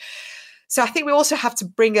much. So I think we also have to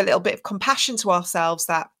bring a little bit of compassion to ourselves,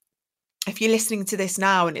 that if you're listening to this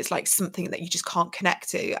now and it's like something that you just can't connect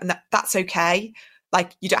to, and that's okay.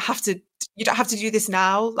 Like, you don't have to do this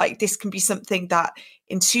now. Like, this can be something that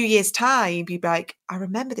in 2 years' time, you'd be like, I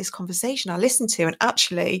remember this conversation I listened to, and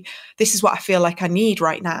actually this is what I feel like I need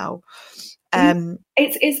right now.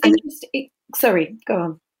 It's interesting. Sorry, go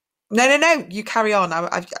on. No, you carry on.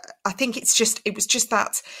 I think it was just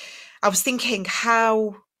that I was thinking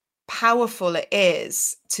how powerful it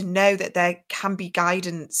is to know that there can be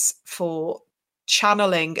guidance for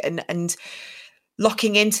channeling and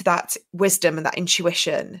locking into that wisdom and that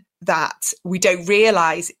intuition that we don't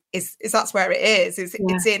realize is that's where it is. It's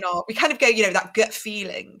in our, we kind of go, that gut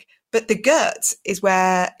feeling, but the gut is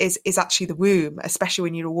where is actually the womb, especially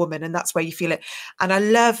when you're a woman, and that's where you feel it. And I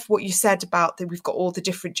love what you said about that we've got all the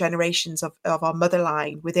different generations of our mother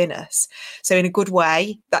line within us. So in a good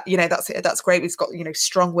way, that that's great. We've got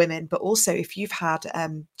strong women, but also if you've had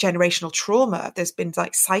generational trauma, there's been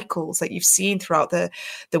like cycles that you've seen throughout the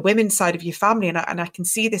women's side of your family, and I can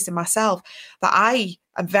see this in myself, that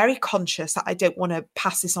I'm very conscious that I don't want to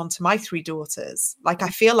pass this on to my 3 daughters. Like I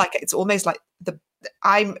feel like it's almost like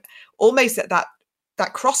I'm almost at that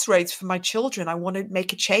crossroads for my children. I want to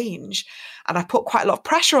make a change, and I put quite a lot of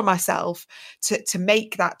pressure on myself to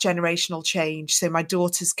make that generational change so my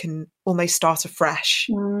daughters can almost start afresh.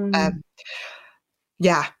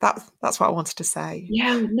 That's what I wanted to say.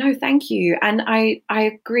 Yeah, no, thank you. And I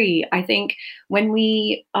agree. I think when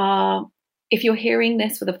we are, if you're hearing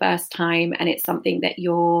this for the first time and it's something that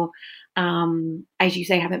you're as you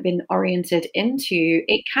say, haven't been oriented into,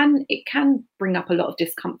 it can bring up a lot of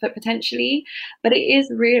discomfort potentially, but it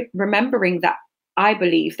is remembering that I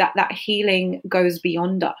believe that healing goes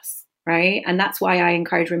beyond us, right? And that's why I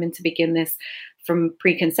encourage women to begin this from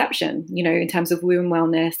preconception, in terms of womb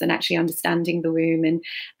wellness and actually understanding the womb.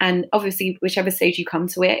 And obviously, whichever stage you come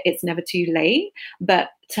to it, it's never too late, but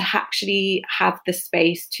to actually have the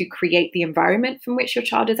space to create the environment from which your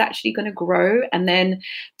child is actually going to grow, and then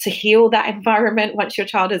to heal that environment once your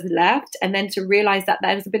child has left, and then to realize that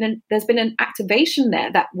there's been an activation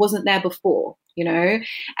there that wasn't there before,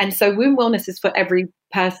 And so womb wellness is for every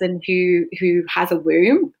person who has a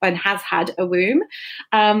womb and has had a womb.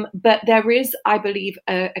 But there is, I believe,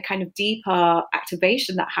 a kind of deeper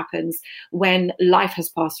activation that happens when life has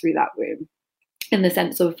passed through that womb, in the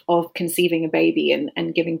sense of conceiving a baby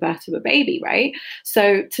and giving birth to a baby, right?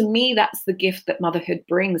 So to me, that's the gift that motherhood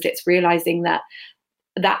brings. It's realizing that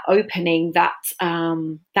opening, that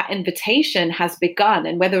invitation has begun,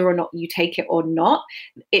 and whether or not you take it or not,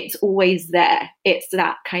 it's always there. It's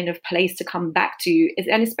that kind of place to come back to,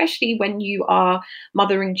 and especially when you are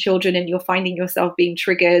mothering children and you're finding yourself being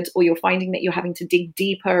triggered, or you're finding that you're having to dig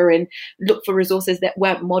deeper and look for resources that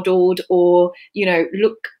weren't modeled, or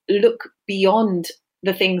look beyond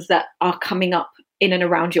the things that are coming up in and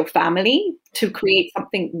around your family to create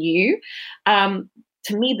something new.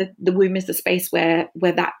 To me, the womb is the space where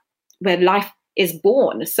life is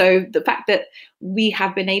born. So the fact that we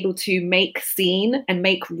have been able to make seen and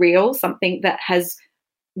make real something that has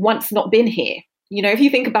once not been here. If you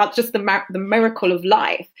think about just the miracle of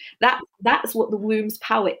life, that's what the womb's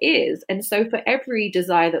power is. And so for every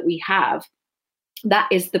desire that we have, that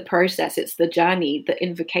is the process. It's the journey, the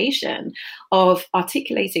invocation of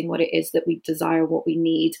articulating what it is that we desire, what we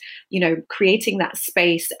need, creating that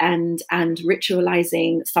space and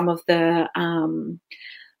ritualizing some of the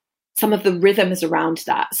rhythms around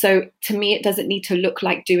that. So to me, it doesn't need to look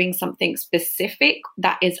like doing something specific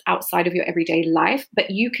that is outside of your everyday life,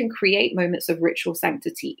 but you can create moments of ritual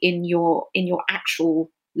sanctity in your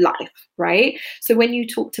actual life, right? So when you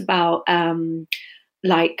talked about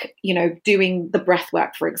doing the breath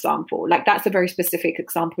work, for example, like that's a very specific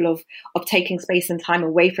example of taking space and time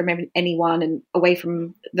away from anyone and away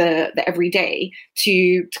from the everyday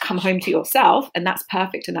to come home to yourself. And that's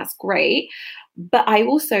perfect. And that's great. But I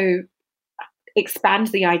also expand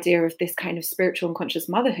the idea of this kind of spiritual and conscious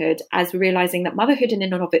motherhood as realizing that motherhood in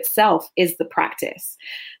and of itself is the practice.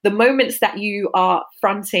 The moments that you are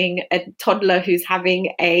fronting a toddler who's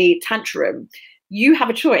having a tantrum, you have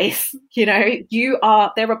a choice, there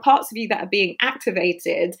are parts of you that are being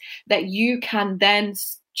activated that you can then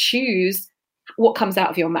choose what comes out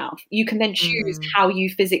of your mouth. You can then choose how you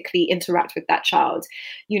physically interact with that child.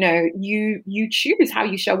 You choose how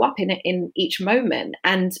you show up in each moment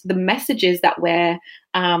and the messages that we're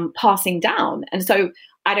passing down. And so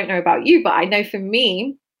I don't know about you, but I know for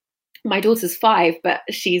me, my daughter's 5, but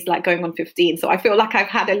she's like going on 15. So I feel like I've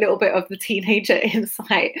had a little bit of the teenager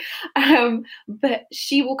insight. But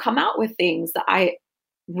she will come out with things that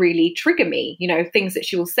really trigger me, things that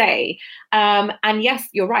she will say. And yes,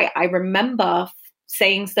 you're right. I remember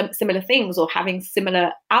saying some similar things or having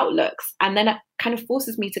similar outlooks. And then it kind of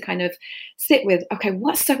forces me to kind of sit with, okay,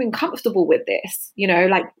 what's so uncomfortable with this?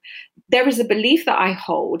 Like there is a belief that I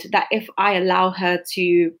hold that if I allow her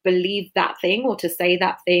to believe that thing or to say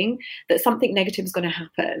that thing, that something negative is going to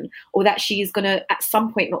happen, or that she's going to at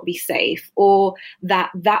some point not be safe, or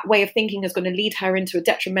that way of thinking is going to lead her into a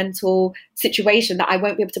detrimental situation that I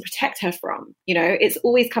won't be able to protect her from. It's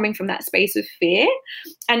always coming from that space of fear.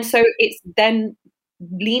 And so it's then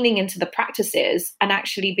leaning into the practices and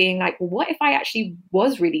actually being like, well, what if I actually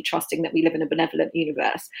was really trusting that we live in a benevolent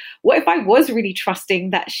universe? What if I was really trusting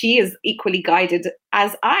that she is equally guided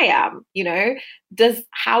as I am?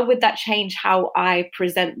 How would that change how I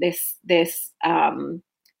present this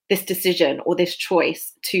decision or this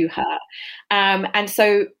choice to her? And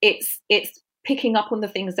so it's picking up on the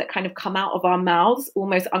things that kind of come out of our mouths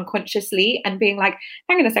almost unconsciously and being like,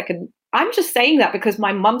 hang on a second, I'm just saying that because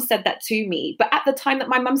my mum said that to me. But at the time that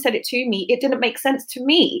my mum said it to me, it didn't make sense to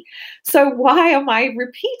me. So why am I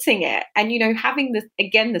repeating it? And, having this,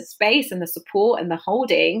 again, the space and the support and the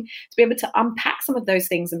holding to be able to unpack some of those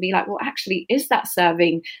things and be like, well, actually, is that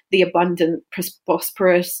serving the abundant,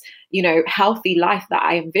 prosperous, healthy life that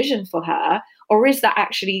I envision for her? Or is that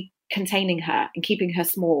actually containing her and keeping her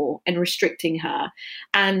small and restricting her?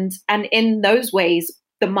 And in those ways,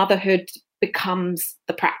 the motherhood becomes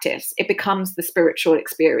the practice. It becomes the spiritual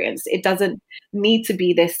experience. It doesn't need to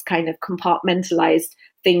be this kind of compartmentalized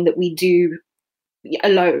thing that we do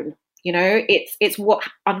alone. It's what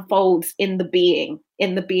unfolds in the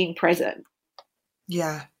being present.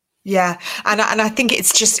 Yeah. Yeah. And I think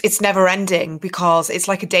it's never ending, because it's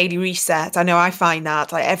like a daily reset. I know I find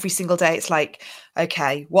that like every single day, it's like,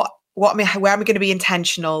 okay, where am I going to be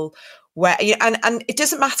intentional? Where, and it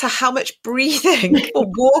doesn't matter how much breathing or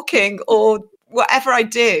walking or whatever I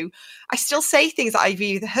do, I still say things that I've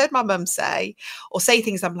either heard my mum say, or say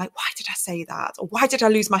things I'm like, why did I say that? Or why did I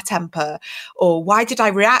lose my temper? Or why did I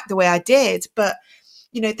react the way I did? But,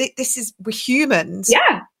 we're humans.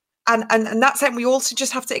 Yeah. And that's it. We also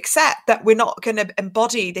just have to accept that we're not going to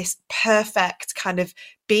embody this perfect kind of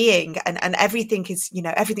being, and everything is,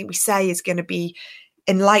 everything we say is going to be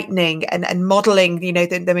enlightening and modeling,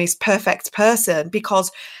 the most perfect person,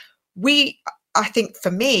 because I think for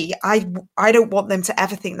me, I don't want them to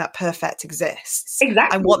ever think that perfect exists.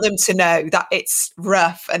 Exactly. I want them to know that it's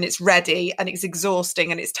rough and it's ready and it's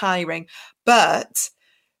exhausting and it's tiring, but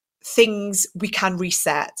things we can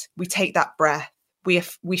reset. We take that breath. We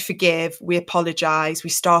forgive, we apologize, we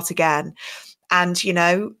start again. And,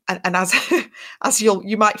 and as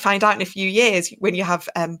you might find out in a few years, when you have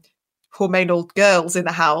hormonal girls in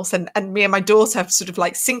the house, and me and my daughter have sort of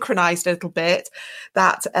like synchronized a little bit,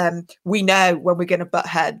 that we know when we're going to butt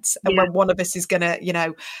heads, and when one of us is going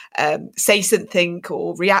to say something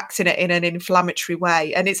or react in an inflammatory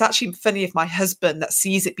way. And it's actually funny, if my husband that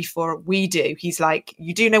sees it before we do, he's like,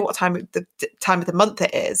 you do know what time of the month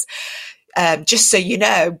it is, just so you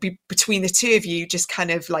know, between the two of you, just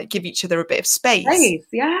kind of like give each other a bit of space.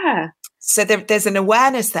 Yeah. So there's an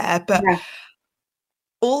awareness there, but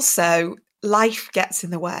also life gets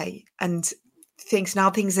in the way, and things are,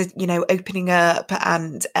 opening up,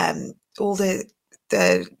 and all the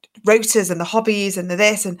rotas and the hobbies and the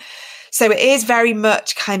this. And so it is very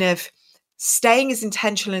much kind of staying as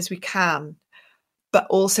intentional as we can, but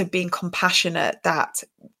also being compassionate that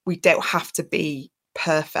we don't have to be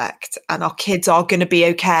perfect, and our kids are going to be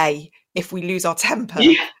okay if we lose our temper.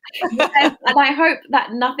 Yes, and I hope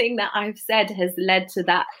that nothing that I've said has led to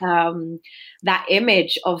that that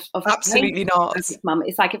image of absolutely not, mum.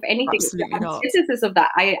 It's like, if anything, absolutely it's not. antithesis of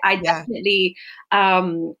that. I definitely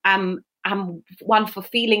am one for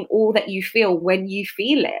feeling all that you feel when you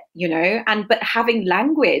feel it, but having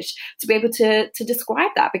language to be able to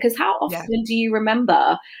describe that. Because how often do you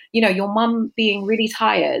remember, your mum being really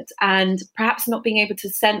tired and perhaps not being able to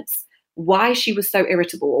sense why she was so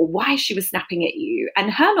irritable or why she was snapping at you,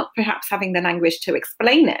 and her not perhaps having the language to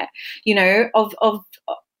explain it,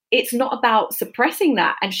 it's not about suppressing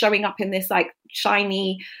that and showing up in this like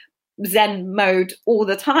shiny Zen mode all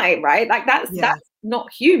the time, right? Like that's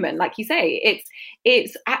not human. Like you say,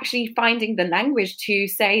 it's actually finding the language to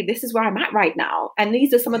say, this is where I'm at right now, and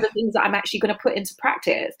these are some of the things that I'm actually going to put into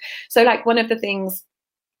practice. So like one of the things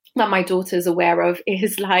that my daughter's aware of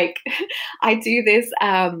is like, I do this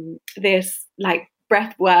like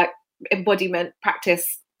breath work embodiment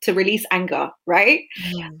practice to release anger, right?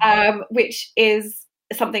 Which is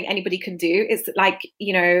something anybody can do. It's like,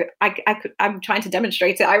 I'm trying to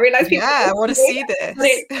demonstrate it. I realize people I want to see this.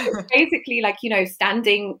 It's basically like,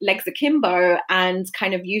 standing legs akimbo and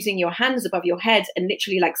kind of using your hands above your head and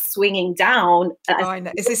literally like swinging down. I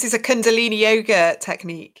know. This is a Kundalini yoga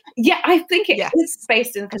technique? Yeah, I think it is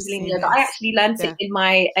based in Kundalini yoga. I actually learned it in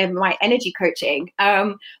my energy coaching.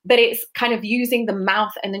 But it's kind of using the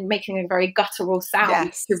mouth and then making a very guttural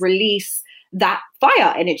sound to release that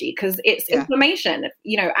fire energy, because it's inflammation.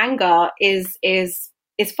 Anger is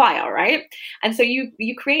fire, right? And so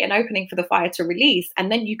you create an opening for the fire to release,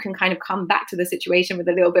 and then you can kind of come back to the situation with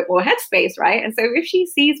a little bit more headspace, right? And so if she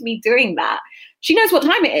sees me doing that, she knows what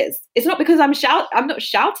time it is. It's not because I'm not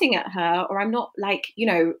shouting at her, or I'm not like,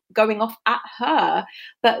 going off at her,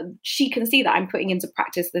 but she can see that I'm putting into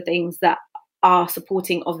practice the things that are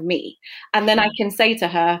supporting of me. And then I can say to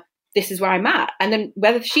her, this is where I'm at. And then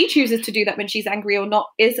whether she chooses to do that when she's angry or not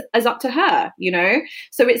is up to her,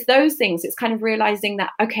 So it's those things. It's kind of realizing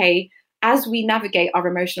that, okay, as we navigate our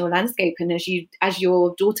emotional landscape, and as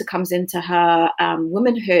your daughter comes into her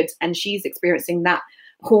womanhood and she's experiencing that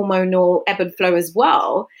hormonal ebb and flow as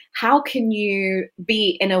well, how can you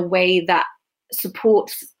be in a way that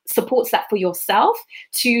supports that for yourself,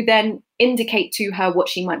 to then indicate to her what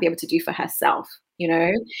she might be able to do for herself,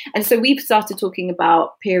 And so we've started talking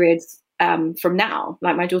about periods from now.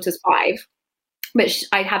 Like, my daughter's 5, but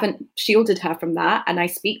I haven't shielded her from that. And I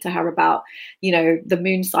speak to her about, the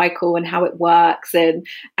moon cycle and how it works.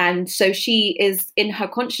 And so she is in her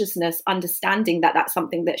consciousness understanding that that's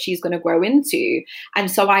something that she's going to grow into.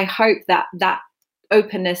 And so I hope that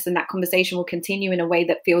openness and that conversation will continue in a way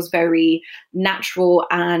that feels very natural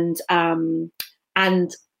and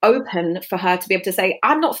open for her to be able to say,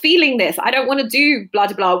 I'm not feeling this, I don't want to do blah,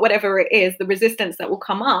 blah, blah, whatever it is, the resistance that will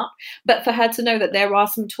come up. But for her to know that there are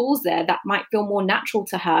some tools there that might feel more natural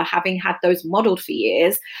to her, having had those modeled for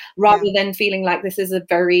years, rather than feeling like this is a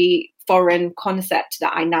very foreign concept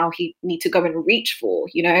that I now need to go and reach for,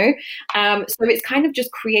 So it's kind of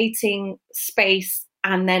just creating space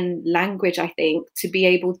and then language, I think, to be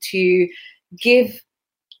able to give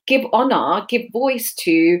honor, give voice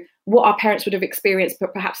to what our parents would have experienced,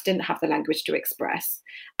 but perhaps didn't have the language to express.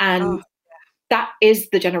 And that is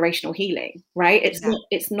the generational healing, right?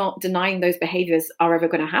 It's not denying those behaviors are ever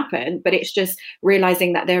going to happen, but it's just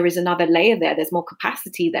realizing that there is another layer there. There's more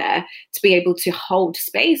capacity there to be able to hold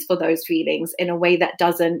space for those feelings in a way that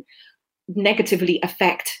doesn't negatively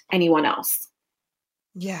affect anyone else.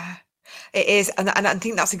 Yeah, it is. And I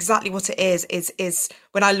think that's exactly what it is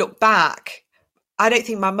when I look back, I don't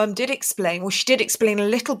think my mum did explain. Well, she did explain a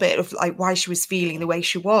little bit of like why she was feeling the way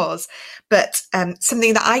she was, but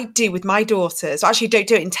something that I do with my daughters, I actually don't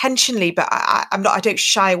do it intentionally, but I don't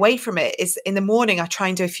shy away from it, is in the morning I try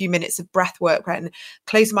and do a few minutes of breath work, right, and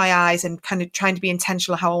close my eyes and kind of trying to be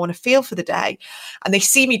intentional how I want to feel for the day. And they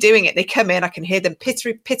see me doing it, they come in, I can hear them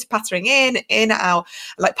pitter pattering in, out.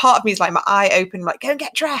 Like, part of me is like, my eye open, like, go and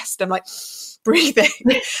get dressed. I'm like breathing.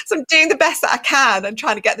 So I'm doing the best that I can and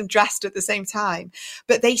trying to get them dressed at the same time.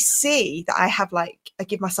 But they see that I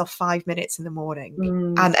give myself 5 minutes in the morning,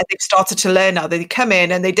 and they've started to learn now. They come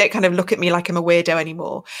in and they don't kind of look at me like I'm a weirdo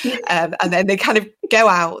anymore. And then they kind of go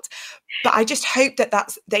out. But I just hope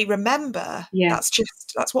that they remember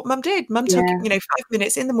that's what mum did. Mum took, 5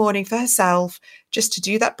 minutes in the morning for herself, just to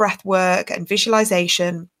do that breath work and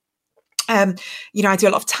visualization. I do a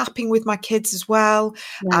lot of tapping with my kids as well,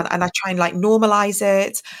 and I try and normalize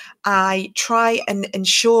it. I try and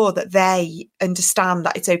ensure that they understand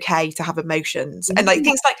that it's okay to have emotions and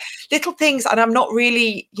things like little things. And I'm not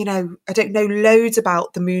really, I don't know loads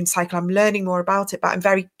about the moon cycle. I'm learning more about it, but I'm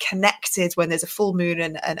very connected when there's a full moon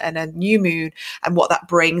and a new moon, and what that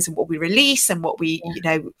brings and what we release and what we,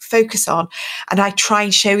 focus on. And I try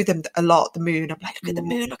and show them a lot, the moon. I'm like, look at the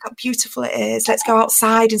moon, look how beautiful it is. Let's go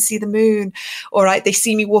outside and see the moon. All right. They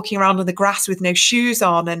see me walking around on the grass with no shoes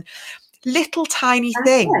on, and little tiny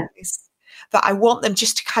things that I want them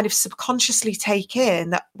just to kind of subconsciously take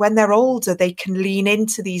in, that when they're older, they can lean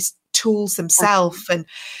into these tools themselves and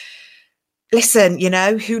listen,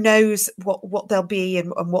 who knows what they'll be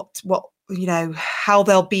and what, how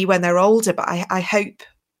they'll be when they're older. But I hope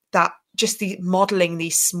that just modeling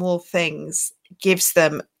these small things gives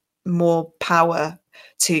them more power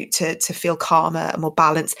to feel calmer and more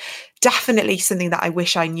balanced. Definitely something that I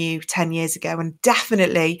wish I knew 10 years ago. And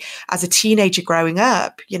definitely as a teenager growing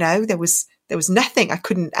up, there was nothing. I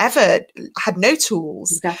had no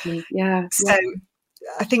tools. Exactly. Yeah. So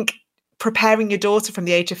I think preparing your daughter from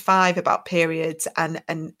the age of 5 about periods and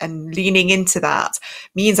leaning into that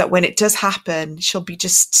means that when it does happen, she'll be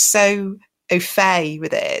just so au fait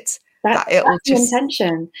with it. That's the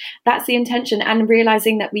intention. That's the intention. And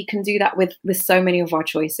realizing that we can do that with so many of our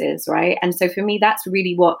choices, right? And so for me, that's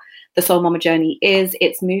really what the Soul Mama journey is.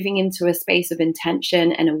 It's moving into a space of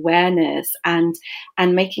intention and awareness and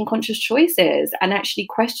making conscious choices, and actually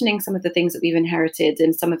questioning some of the things that we've inherited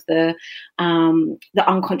and some of the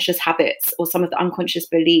unconscious habits or some of the unconscious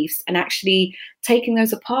beliefs, and actually taking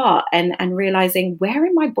those apart and realizing, where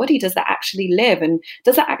in my body does that actually live, and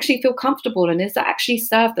does that actually feel comfortable, and does that actually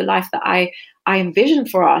serve the life that I I envision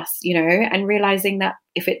for us, and realizing that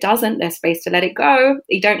if it doesn't, there's space to let it go.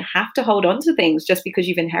 You don't have to hold on to things just because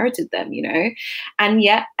you've inherited them, and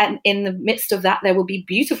yet, and in the midst of that, there will be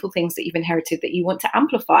beautiful things that you've inherited that you want to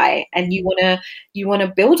amplify and you want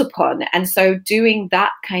to build upon. And so doing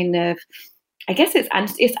that kind of, I guess it's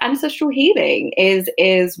ancestral healing,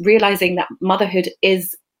 is realizing that motherhood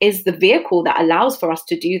is the vehicle that allows for us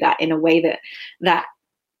to do that in a way that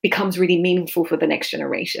becomes really meaningful for the next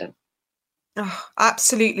generation. Oh,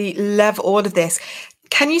 absolutely love all of this.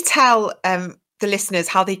 Can you tell the listeners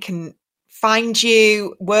how they can find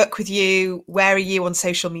you, work with you? Where are you on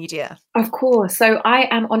social media? Of course. So I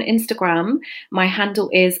am on Instagram. My handle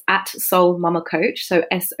is @SoulMamaCoach. So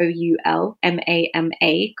SOULMAMA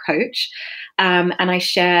coach. And I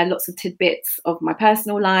share lots of tidbits of my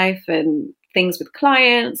personal life and things with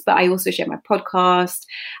clients, but I also share my podcast.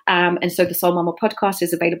 And so the Soul Mama podcast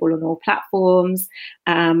is available on all platforms.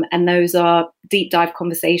 And those are deep dive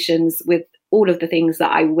conversations with all of the things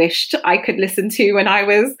that I wished I could listen to when I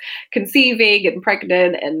was conceiving and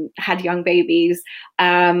pregnant and had young babies,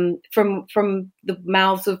 from the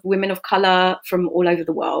mouths of women of color from all over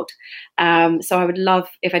the world. So I would love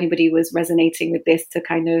if anybody was resonating with this to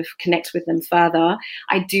kind of connect with them further.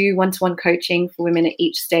 I do one-to-one coaching for women at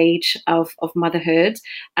each stage of motherhood.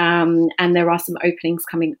 And there are some openings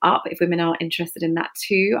coming up. If women are interested in that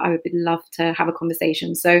too, I would love to have a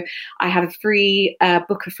conversation. So I have a free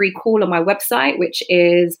book a free call on my website, which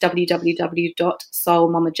is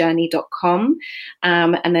www.soulmamajourney.com.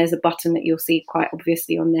 And there's a button that you'll see quite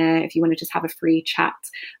obviously on there if you want to just have a free chat.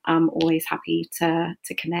 I'm always happy to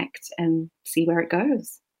connect and see where it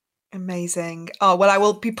goes. Amazing. Oh, well, I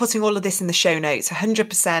will be putting all of this in the show notes,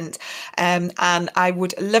 100%. And I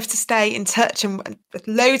would love to stay in touch, and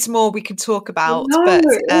loads more we could talk about. But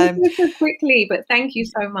so quickly, but thank you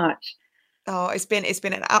so much. Oh, it's been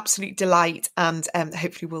an absolute delight, and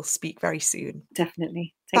hopefully we'll speak very soon.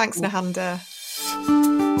 Definitely. Thanks, Nahanda.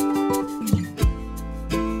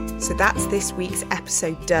 So that's this week's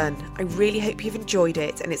episode done. I really hope you've enjoyed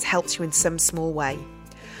it and it's helped you in some small way.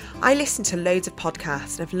 I listen to loads of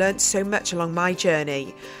podcasts and have learnt so much along my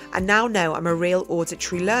journey, and now know I'm a real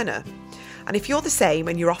auditory learner. And if you're the same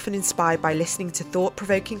and you're often inspired by listening to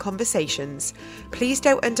thought-provoking conversations, please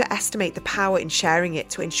don't underestimate the power in sharing it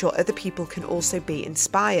to ensure other people can also be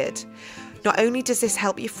inspired. Not only does this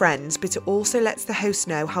help your friends, but it also lets the host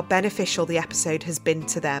know how beneficial the episode has been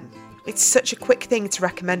to them. It's such a quick thing to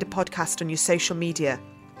recommend a podcast on your social media,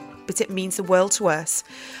 but it means the world to us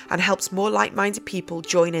and helps more like-minded people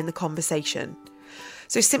join in the conversation.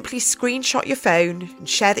 So simply screenshot your phone and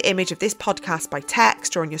share the image of this podcast by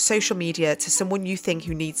text or on your social media to someone you think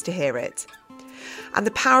who needs to hear it. And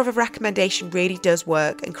the power of a recommendation really does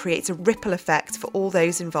work and creates a ripple effect for all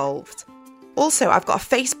those involved. Also, I've got a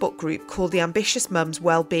Facebook group called the Ambitious Mums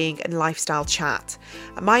Wellbeing and Lifestyle Chat,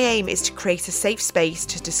 and my aim is to create a safe space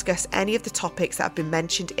to discuss any of the topics that have been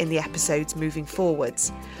mentioned in the episodes moving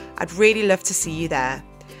forwards. I'd really love to see you there.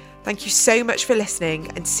 Thank you so much for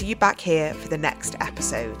listening, and see you back here for the next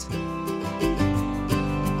episode.